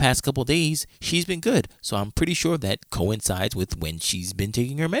 but for the past couple of days, she's been good. So I'm pretty sure that coincides with when she's been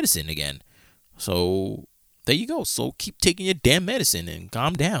taking her medicine again. So there you go. So keep taking your damn medicine and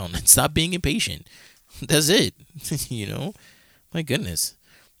calm down and stop being impatient. That's it. My goodness.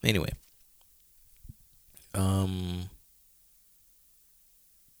 Anyway.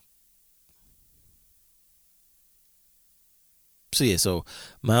 So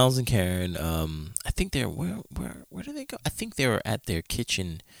Miles and Karen, I think they're where do they go? I think they were at their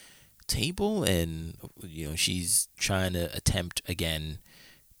kitchen table, and she's trying to attempt again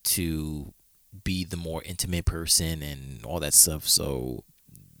to be the more intimate person and all that stuff. So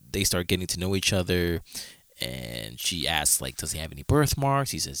they start getting to know each other, and she asks, like, does he have any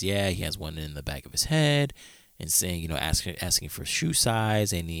birthmarks? He says, yeah, he has one in the back of his head, and saying, asking for shoe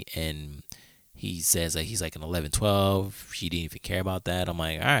size, and he says that he's like an 11, 12. She didn't even care about that. I'm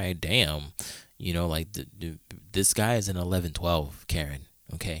like, all right, damn. Like this guy is an 11, 12, Karen.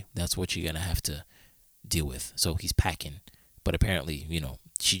 Okay, that's what you're going to have to deal with. So he's packing. But apparently,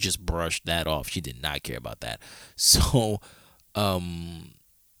 she just brushed that off. She did not care about that. So they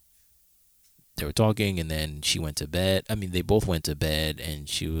were talking, and then she went to bed. I mean, they both went to bed, and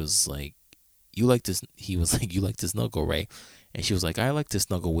she was like, you like this? He was like, you like to snuggle, right? And she was like, I like to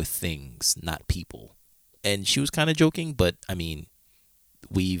snuggle with things, not people. And she was kind of joking, but I mean,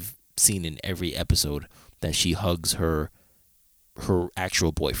 we've seen in every episode that she hugs her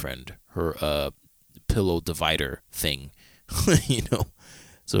actual boyfriend, her pillow divider thing,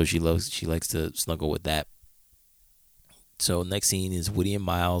 So she likes to snuggle with that. So next scene is Woody and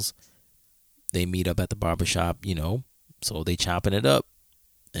Miles. They meet up at the barbershop, so they chopping it up.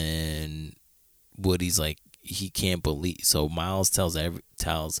 And Woody's like, he can't believe. So Miles tells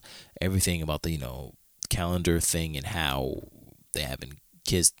everything about the calendar thing and how they haven't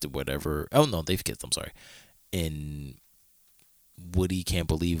kissed or whatever. Oh no, they've kissed. I'm sorry. And Woody can't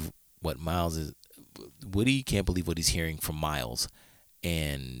believe what he's hearing from Miles,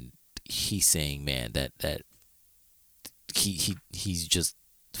 and he's saying, man, that he's just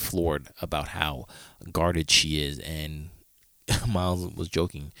floored about how guarded she is. And Miles was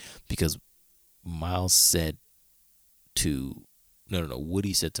joking because Miles said to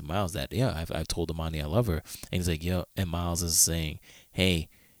Woody said to Miles that, yeah, I've told Amani I love her, and he's like, yeah. And Miles is saying, hey,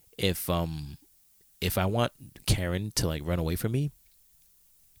 if I want Karen to like run away from me,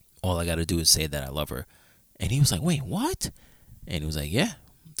 all I gotta do is say that I love her. And he was like, wait, what? And he was like, yeah,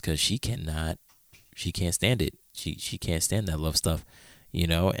 because she can't stand it. She can't stand that love stuff.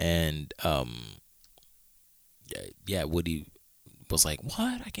 and yeah, Woody was like,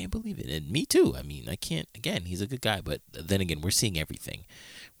 "What? I can't believe it." And me too. I mean, I can't. Again, he's a good guy, but then again, we're seeing everything.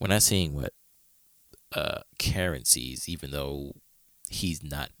 We're not seeing what Karen sees, even though he's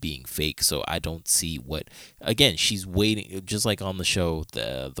not being fake. So I don't see what. Again, she's waiting. Just like on the show,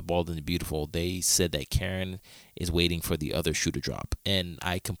 the Bald and the Beautiful, they said that Karen is waiting for the other shoe to drop, and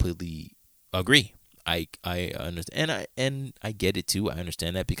I completely agree. I understand, and I get it too. I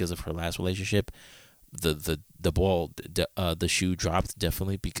understand that because of her last relationship, the shoe dropped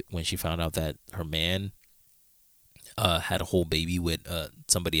definitely because when she found out that her man had a whole baby with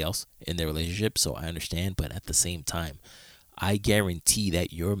somebody else in their relationship. So I understand, but at the same time, I guarantee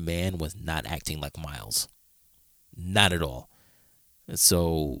that your man was not acting like Miles, not at all.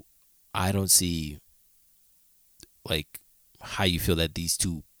 So I don't see like how you feel that these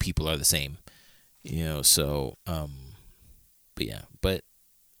two people are the same, So but yeah, but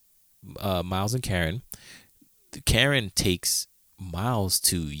Miles and Karen takes Miles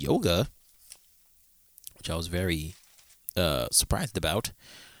to yoga, which I was very surprised about,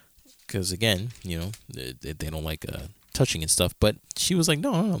 because again, they don't like touching and stuff. But she was like,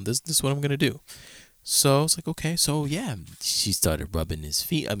 no, this is what I'm gonna do. So I was like, okay, so yeah, she started rubbing his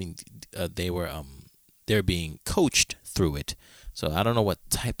feet. I mean, they're being coached through it. So I don't know what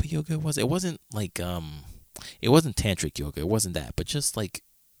type of yoga it was. It wasn't like it wasn't tantric yoga. It wasn't that, but just like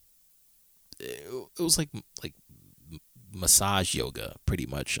it was like massage yoga, pretty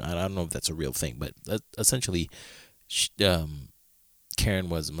much. I don't know if that's a real thing, but essentially, Karen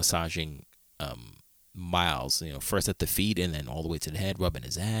was massaging Miles, first at the feet and then all the way to the head, rubbing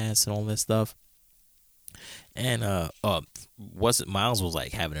his ass and all that stuff. And Miles was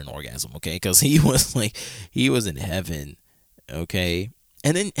like having an orgasm, okay, because he was in heaven, okay.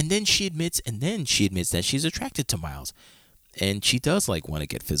 And then she admits that she's attracted to Miles, and she does like want to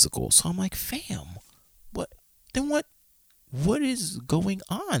get physical. So I'm like, fam, what is going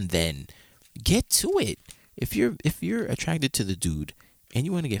on then? Get to it. If you're attracted to the dude and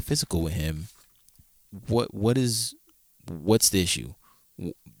you want to get physical with him, what's the issue?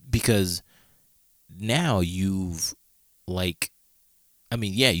 Because now you've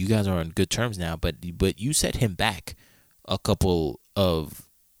you guys are on good terms now, but you set him back a couple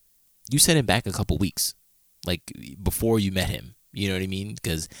weeks, like before you met him. You know what I mean?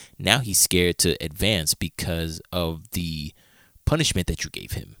 Because now he's scared to advance because of the punishment that you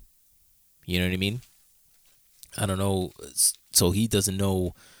gave him. You know what I mean? I don't know. So he doesn't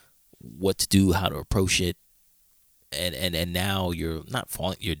know what to do, how to approach it. And now you're not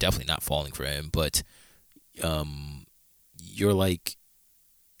falling. You're definitely not falling for him, but you're like,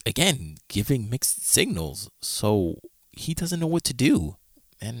 again, giving mixed signals. So he doesn't know what to do,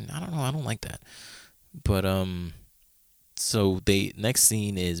 and I don't know. I don't like that. But so next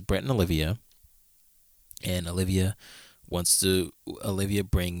scene is Brett and Olivia, and Olivia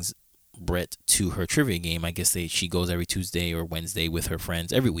brings Brett to her trivia game. I guess she goes every Tuesday or Wednesday with her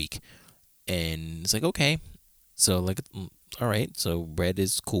friends every week, and it's like, okay, so like, all right, so Brett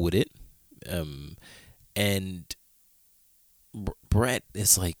is cool with it, and Brett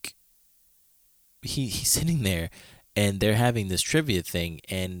is like, he's sitting there, and they're having this trivia thing,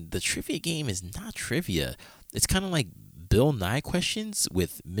 and the trivia game is not trivia. It's kind of like Bill Nye questions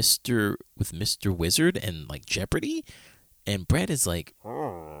with Mr. Wizard and like Jeopardy. And Brett is like,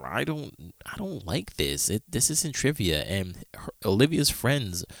 oh, I don't like this. This isn't trivia. And Olivia's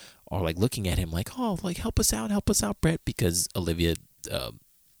friends are like looking at him like, oh, like help us out, Brett, because Olivia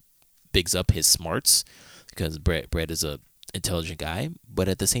bigs up his smarts, because Brett is a intelligent guy. But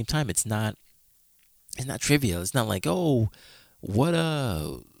at the same time, it's not trivia. It's not like, oh,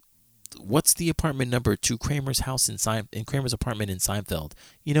 what's the apartment number to Kramer's house in Kramer's apartment in Seinfeld?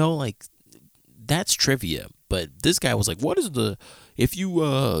 Like, that's trivia. But this guy was like, what is if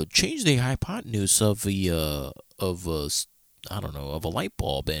you change the hypotenuse of a light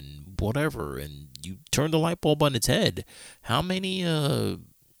bulb and whatever, and you turn the light bulb on its head, how many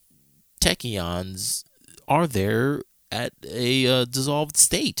tachyons are there at a dissolved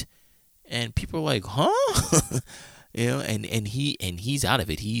state? And people are like, huh? and he's out of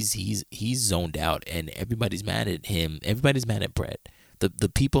it. He's zoned out, and everybody's mad at him. Everybody's mad at Brett. The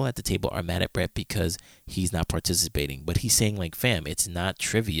people at the table are mad at Brett because he's not participating. But he's saying, like, fam, it's not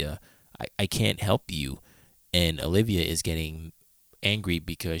trivia. I can't help you. And Olivia is getting angry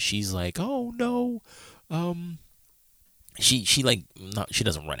because she's like, oh no. She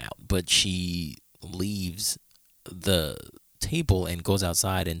doesn't run out, but she leaves the table and goes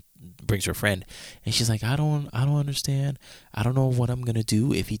outside and brings her friend, and she's like, I don't understand. I don't know what I'm gonna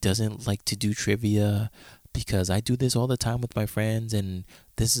do if he doesn't like to do trivia. because I do this all the time with my friends, and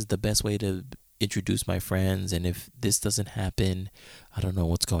this is the best way to introduce my friends. And if this doesn't happen, I don't know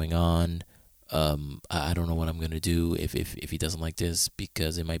what's going on. I don't know what I'm gonna do if he doesn't like this,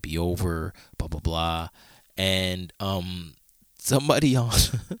 because it might be over. Blah blah blah, and somebody on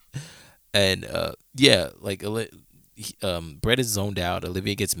and yeah, like Brett is zoned out.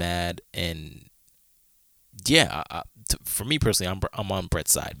 Olivia gets mad, and yeah, for me personally, I'm on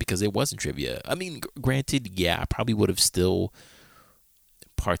Brett's side because it wasn't trivia. I mean, granted, yeah, I probably would have still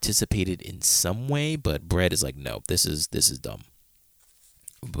participated in some way, but Brett is like, no, this is dumb.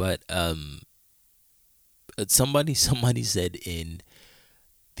 But somebody said in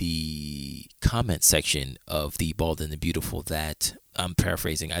the comment section of the Bald and the Beautiful that, I'm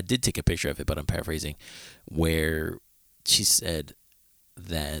paraphrasing, I did take a picture of it, but I'm paraphrasing, where she said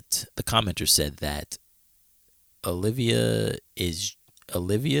that the commenter said that Olivia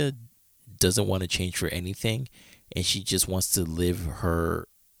doesn't want to change for anything, and she just wants to live her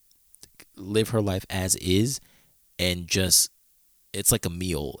life as is, and just, it's like a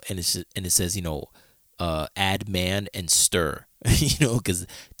meal, and it says, add man and stir, because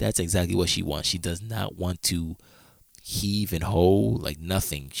that's exactly what she wants. She does not want to heave and hoe, like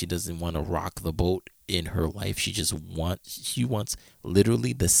nothing. She doesn't want to rock the boat in her life. She wants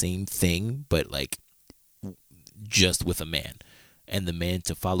literally the same thing, but like just with a man, and the man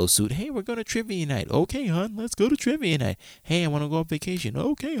to follow suit. Hey, we're going to trivia night. Okay, hon, let's go to trivia night. Hey, I want to go on vacation.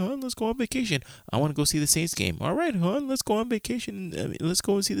 Okay, hon, let's go on vacation. I want to go see the Saints game. All right, hon, let's go on vacation. Let's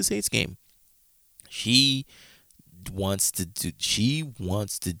go and see the Saints game. She wants to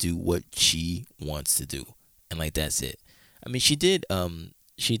do what she wants to do, and like that's it. I mean, she did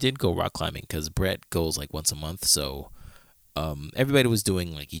go rock climbing, because Brett goes like once a month, so everybody was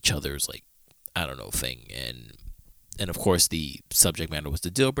doing like each other's, like, I don't know, thing, and of course the subject matter was the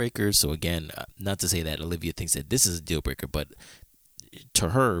Dealbreakers. So again, not to say that Olivia thinks that this is a deal breaker, but to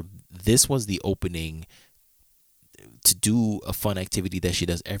her, this was the opening to do a fun activity that she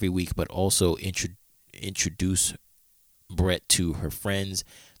does every week, but also introduce Brett to her friends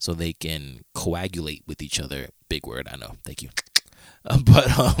so they can coagulate with each other. Big word, I know. Thank you.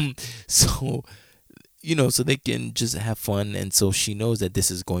 So so they can just have fun, and so she knows that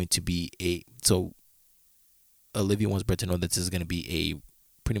this is going to be so Olivia wants Brett to know that this is going to be a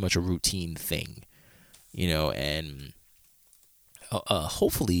pretty much a routine thing, and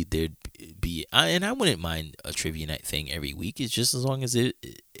hopefully there'd be, and I wouldn't mind a trivia night thing every week. It's just as long as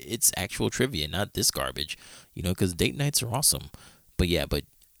it's actual trivia, not this garbage, because date nights are awesome. But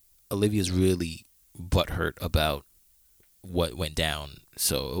Olivia's really butthurt about what went down,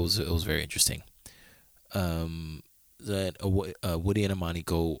 so it was very interesting. That Woody and Amani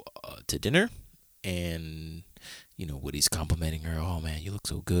go to dinner, and Woody's complimenting her. Oh man, you look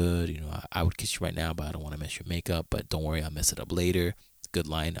so good. I would kiss you right now, but I don't want to mess your makeup. But don't worry, I'll mess it up later. It's a good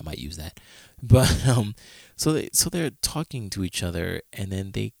line. I might use that. But so they're talking to each other, and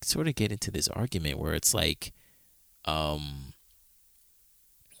then they sort of get into this argument where it's like, what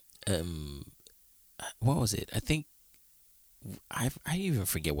was it? I think I even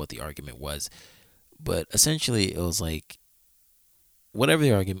forget what the argument was, but essentially it was like, whatever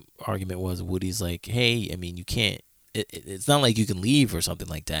the argument was, Woody's like, hey, I mean, you can't, it's not like you can leave or something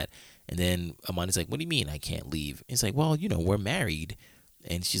like that. And then Amani's like, what do you mean I can't leave? He's like, well, we're married.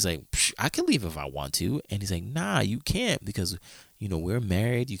 And she's like, I can leave if I want to. And he's like, nah, you can't, because, we're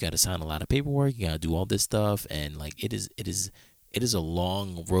married. You got to sign a lot of paperwork. You got to do all this stuff. And like, it is a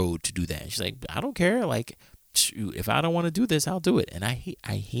long road to do that. And she's like, I don't care. Like, shoot, if I don't want to do this, I'll do it. And I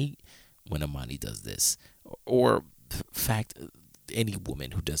hate when Amani does this, or fact, any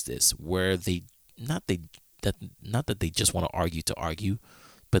woman who does this, where they not that they just want to argue,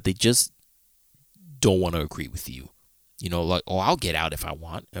 but they just don't want to agree with you. Like, oh, I'll get out if I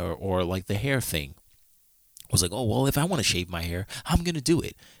want, or like the hair thing was like, oh, well, if I want to shave my hair, I'm gonna do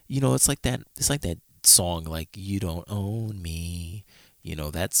it. It's like that song, like, you don't own me.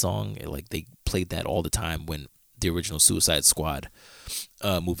 That song, like, they played that all the time when the original Suicide Squad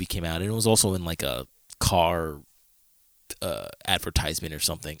movie came out, and it was also in like a car advertisement or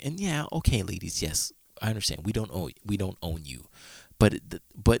something. And yeah, okay, ladies, yes, I understand, we don't own you, but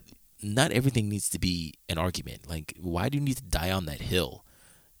not everything needs to be an argument. Like, why do you need to die on that hill?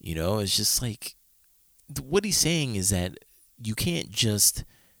 It's just like, what he's saying is that you can't just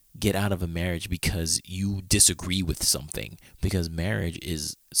get out of a marriage because you disagree with something, because marriage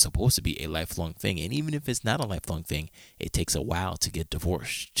is supposed to be a lifelong thing, and even if it's not a lifelong thing, it takes a while to get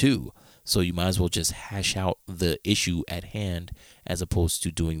divorced too. So you might as well just hash out the issue at hand as opposed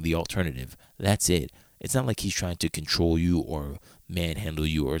to doing the alternative. That's it. It's not like he's trying to control you or manhandle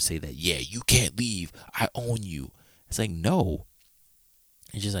you or say that, yeah, you can't leave, I own you. It's like, no.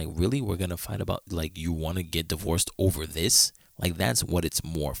 It's just like, really? We're going to fight about, like, you want to get divorced over this? Like, that's what it's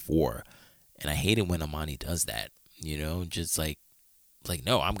more for. And I hate it when Amani does that, just like,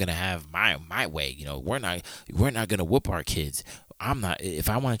 no, I'm going to have my way. We're not going to whoop our kids. If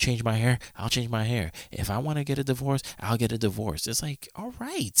I want to change my hair, I'll change my hair. If I want to get a divorce, I'll get a divorce. It's like, all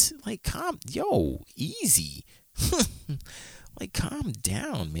right, like, easy. Like, calm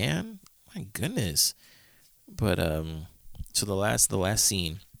down, man. My goodness. But, so the last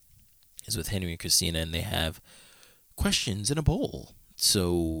scene is with Henry and Christina, and they have questions in a bowl.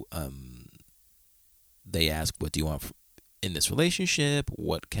 So, they ask, what do you want in this relationship?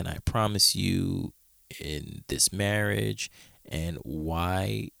 What can I promise you in this marriage? And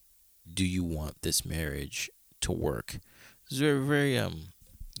why do you want this marriage to work? These are very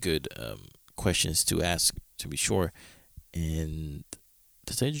good questions to ask, to be sure. And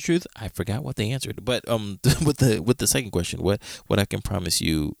to tell you the truth, I forgot what they answered. But with the second question, what I can promise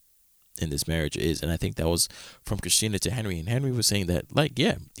you in this marriage is, and I think that was from Christina to Henry, and Henry was saying that, like,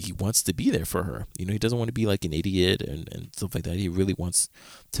 yeah, he wants to be there for her. He doesn't want to be like an idiot and stuff like that. He really wants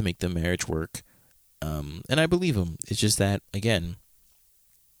to make the marriage work. And I believe him. It's just that, again,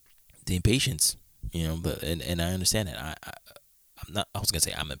 the impatience, but and I understand that. I'm not. I was gonna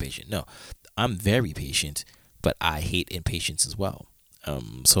say I'm impatient. No, I'm very patient, but I hate impatience as well.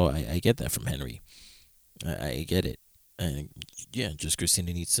 So I get that from Henry. I get it. And yeah, just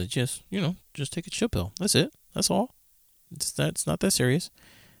Christina needs to just take a chill pill. That's it. That's all. It's not that serious.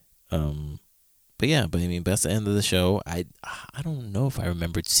 But I mean, that's the end of the show. I don't know if I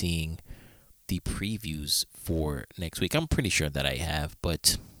remembered seeing the previews for next week. I'm pretty sure that I have,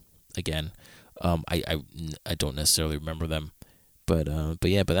 but again, I don't necessarily remember them. But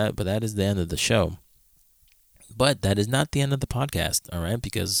that is the end of the show. But that is not the end of the podcast, all right?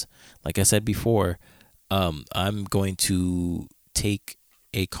 Because, like I said before, I'm going to take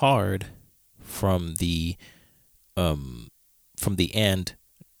a card from the and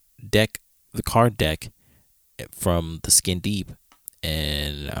deck, the card deck from the Skin Deep,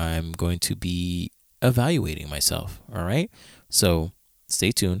 and I'm going to be evaluating myself, all right? So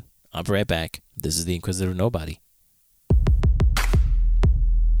stay tuned. I'll be right back. This is the Inquisitive Nobody.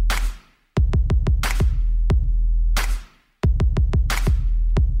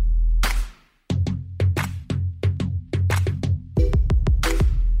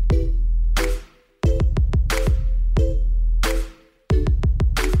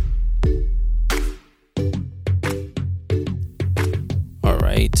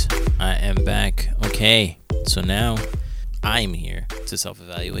 I am back. Okay, so now I'm here to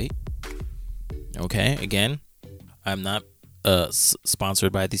self-evaluate. Okay, again, I'm not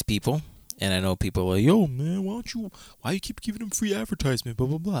sponsored by these people, and I know people are like, yo, man, why you keep giving them free advertisement, blah,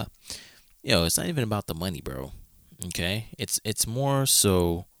 blah, blah. It's not even about the money, bro. Okay, it's more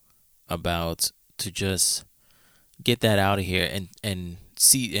so about to just get that out of here and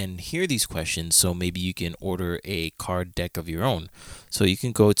see and hear these questions, so maybe you can order a card deck of your own. So you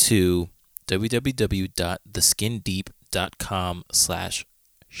can go to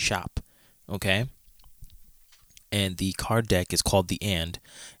www.theskindeep.com/shop. Okay, and the card deck is called the and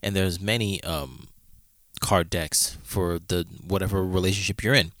there's many card decks for the whatever relationship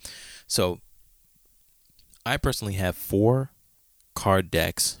you're in. So I personally have 4 card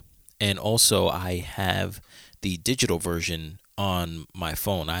decks, and also I have the digital version on my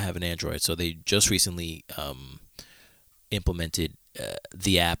phone. I have an Android, so they just recently implemented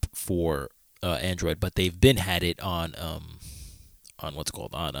the app for Android, but they've been had it on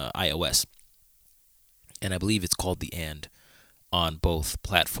iOS, and I believe it's called the And on both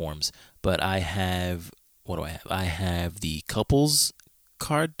platforms. But I have, what do I have? I have the couples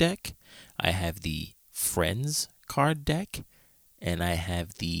card deck, I have the friends card deck, and I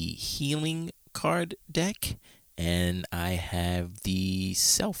have the healing card deck, and I have the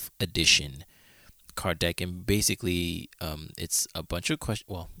self edition card deck. And basically it's a bunch of questions.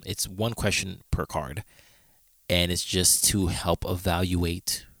 Well, it's one question per card, and it's just to help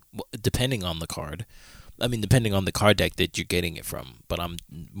evaluate, depending on the card. I mean, depending on the card deck that you're getting it from, but I'm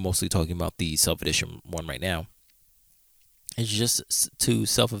mostly talking about the self edition one right now. It's just to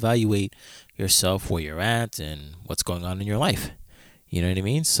self evaluate yourself, where you're at and what's going on in your life. You know what I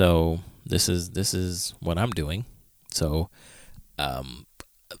mean? So this is what I'm doing. So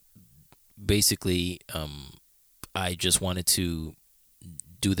basically I just wanted to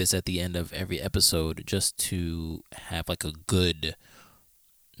do this at the end of every episode, just to have like a good,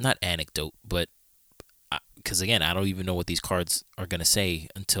 not anecdote, but because again, I don't even know what these cards are going to say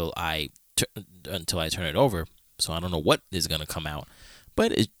until I turn it over. So I don't know what is going to come out.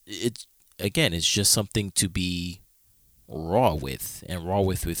 But it's just something to be raw with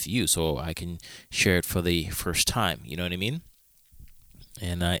with you, so I can share it for the first time. You know what I mean?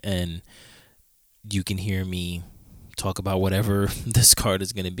 And you can hear me talk about whatever this card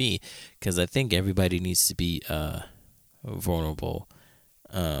is going to be, because I think everybody needs to be vulnerable,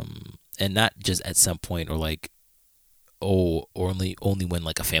 and not just at some point, or like, or only when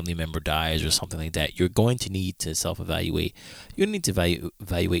like a family member dies or something like that. You're going to need to self-evaluate. You need to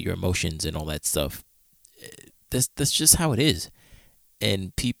evaluate your emotions and all that stuff. That's just how it is.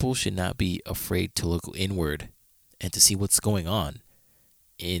 And people should not be afraid to look inward and to see what's going on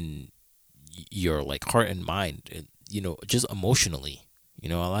in your like heart and mind, and just emotionally.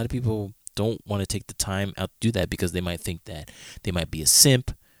 A lot of people don't want to take the time out to do that, because they might think that they might be a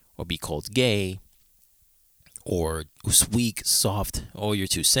simp, or be called gay, or weak, soft, oh, you're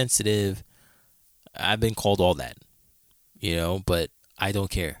too sensitive. I've been called all that, but I don't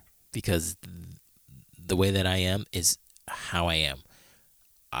care, because the way that I am is how I am.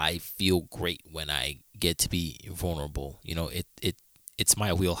 I feel great when I get to be vulnerable. It's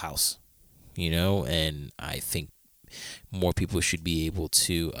my wheelhouse, and I think more people should be able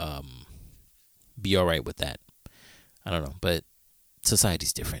to be all right with that. I don't know, but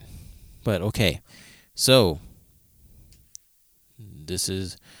society's different. But okay, so this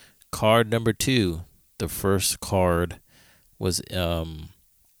is card number 2. The first card was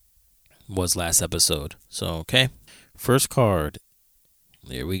last episode. So okay, first card.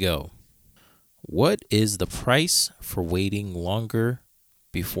 There we go. What is the price for waiting longer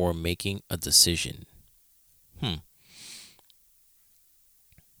before making a decision?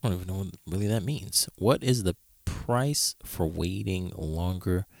 I don't even know what really that means. What is the price for waiting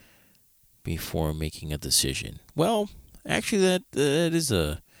longer before making a decision? Well, actually, that is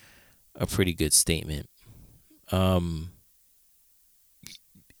a pretty good statement. I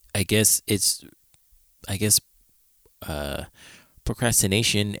guess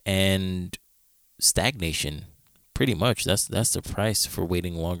procrastination and stagnation. Pretty much, that's the price for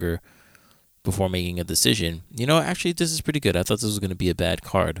waiting longer before making a decision. Actually, this is pretty good. I thought this was going to be a bad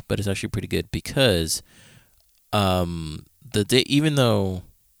card, but it's actually pretty good, because even though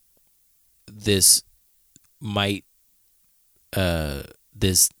this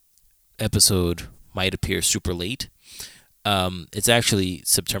episode might appear super late, it's actually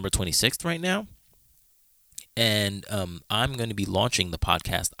September 26th right now. And I'm going to be launching the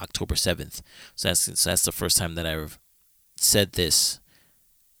podcast October 7th. So that's the first time that I've said this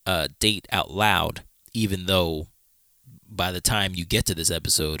date out loud, even though by the time you get to this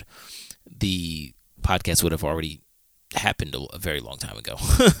episode, the podcast would have already happened a very long time ago.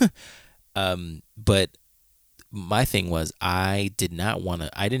 But my thing was, I didn't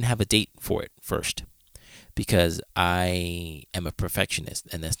have a date for it first, because I am a perfectionist,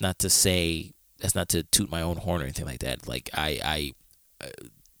 and that's not to toot my own horn or anything like that. Like I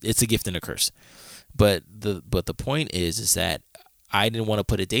it's a gift and a curse. But the point is that I didn't want to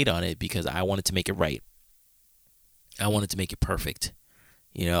put a date on it, because I wanted to make it right. I wanted to make it perfect.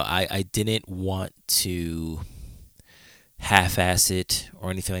 I didn't want to half-ass it or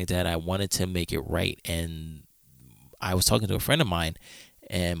anything like that. I wanted to make it right. And I was talking to a friend of mine,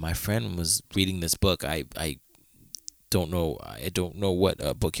 and my friend was reading this book. I don't know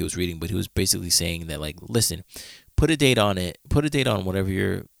what book he was reading, but he was basically saying that, like, listen, put a date on it, put a date on whatever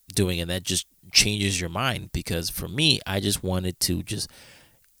you're doing, and that just changes your mind. Because for me, I just wanted to just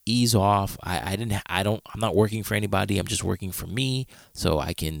ease off. I'm not working for anybody. I'm just working for me, so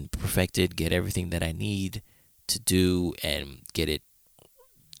I can perfect it, get everything that I need to do, and get it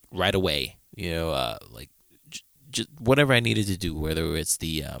right away. Like just whatever I needed to do, whether it's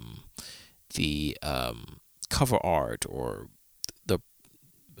the cover art, or the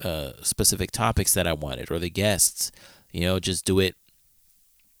specific topics that I wanted, or the guests. Just do it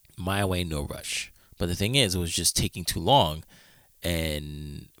my way, no rush. But the thing is, it was just taking too long,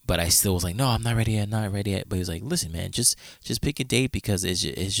 but I still was like, no, I'm not ready yet. But he was like, listen, man, just pick a date, because it's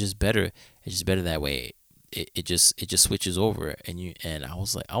just better. It's just better that way. It just switches over, and I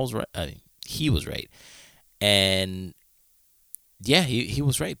was right. I mean, he was right, and yeah, he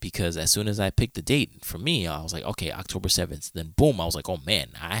was right, because as soon as I picked the date, for me, I was like, okay, October 7th. Then boom, I was like, oh man,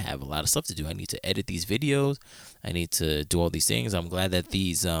 I have a lot of stuff to do. I need to edit these videos. I need to do all these things. I'm glad that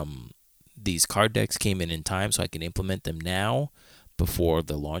these card decks came in time, so I can implement them now before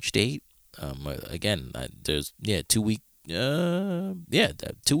the launch date. Again, there's 2 weeks. 2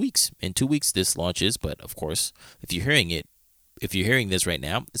 weeks. In 2 weeks this launches, but of course, if you're hearing this right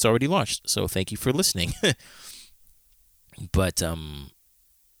now, it's already launched. So thank you for listening. But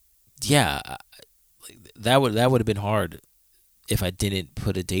that would have been hard if I didn't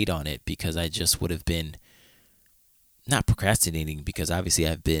put a date on it, because I just would have been not procrastinating, because obviously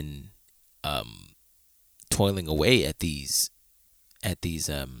I've been toiling away at these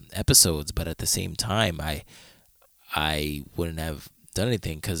episodes, but at the same time I wouldn't have done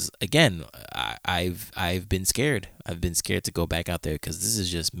anything, because again, I've been scared. I've been scared to go back out there, because this is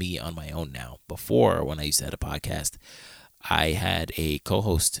just me on my own now. Before, when I used to have a podcast, I had a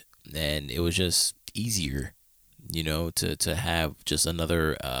co-host, and it was just easier, to have just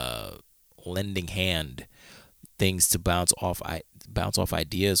another lending hand, things to bounce off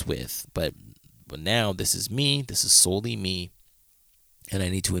ideas with. But now this is me. This is solely me, and I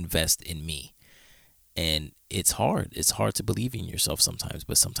need to invest in me. And it's hard. It's hard to believe in yourself sometimes,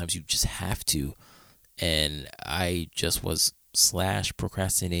 but sometimes you just have to. And I just was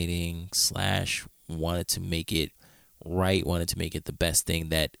procrastinating / wanted to make it right, wanted to make it the best thing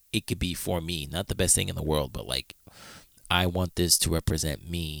that it could be for me. Not the best thing in the world, but like, I want this to represent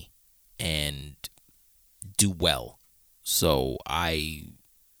me and do well. So I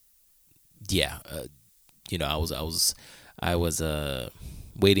was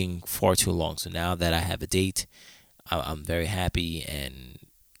waiting far too long. So now that I have a date, I'm very happy and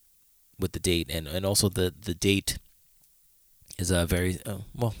with the date, and also the date is a very I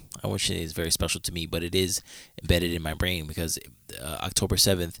wouldn't say it's very special to me, but it is embedded in my brain, because October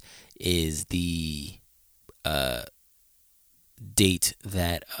 7th is the date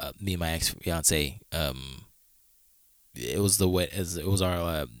that me and my ex-fiance it was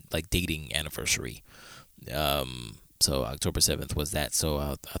our like dating anniversary. So October 7th was that. So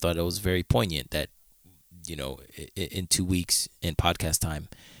I thought it was very poignant that, in 2 weeks in podcast time,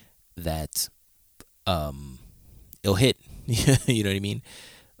 that it'll hit. You know what I mean?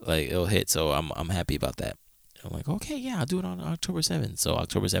 Like, it'll hit. So I'm happy about that. I'm like, okay, yeah, I'll do it on October 7th. So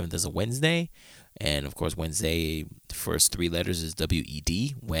October 7th is a Wednesday. And of course, Wednesday, the first 3 letters is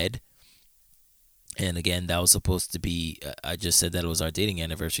WED, wed. And again, that was supposed to be, I just said that it was our dating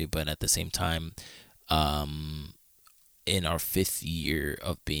anniversary, but at the same time, in our 5th year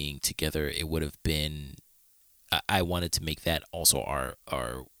of being together, it would have been, I wanted to make that also our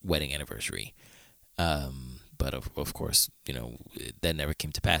wedding anniversary. But of course, that never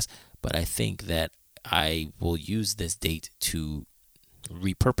came to pass. But I think that I will use this date to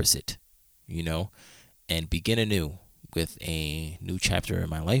repurpose it, and begin anew with a new chapter in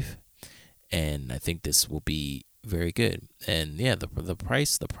my life. And I think this will be very good. And yeah, the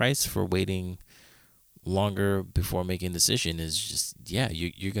price for waiting longer before making a decision is just,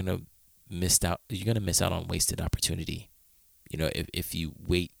 you're gonna miss out on wasted opportunity. If you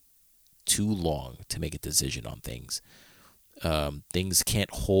wait too long to make a decision on things, things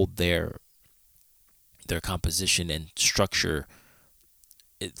can't hold their composition and structure.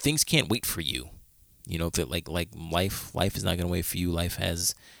 Things can't wait for you. Like life is not gonna wait for you. Life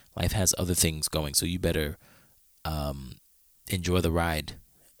has other things going, so you better enjoy the ride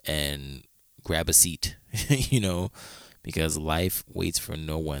and grab a seat, because life waits for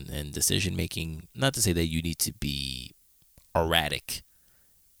no one. And decision making, not to say that you need to be erratic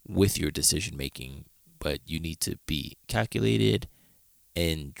with your decision making, but you need to be calculated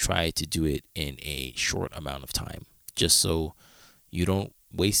and try to do it in a short amount of time, just so you don't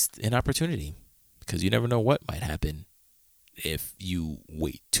waste an opportunity, because you never know what might happen if you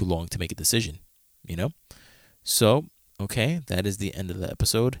wait too long to make a decision, So, okay, that is the end of the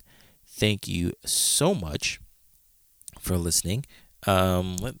episode. Thank you so much for listening.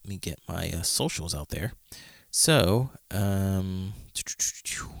 Let me get my socials out there. So,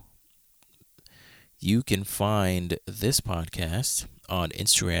 you can find this podcast on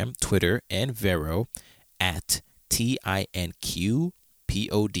Instagram, Twitter, and Vero at TINQPOD.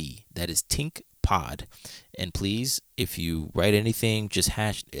 That is Tink Pod. And please, if you write anything, just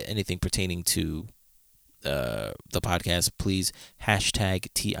anything pertaining to the podcast, please hashtag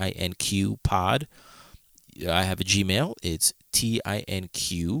TINQ Pod. I have a Gmail. It's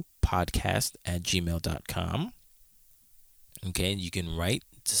TINQpodcast@gmail.com. Okay, you can write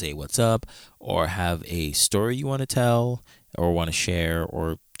to say what's up, or have a story you want to tell or want to share,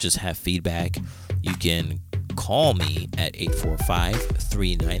 or just have feedback. You can call me at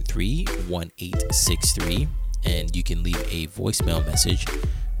 845-393-1863, and you can leave a voicemail message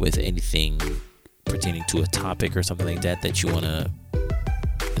with anything pertaining to a topic or something like that you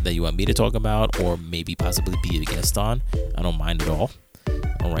want me to talk about, or maybe possibly be a guest on. I don't mind at all.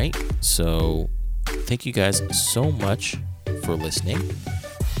 All right, so thank you guys so much for listening,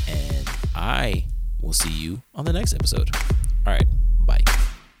 and I will see you on the next episode. All right.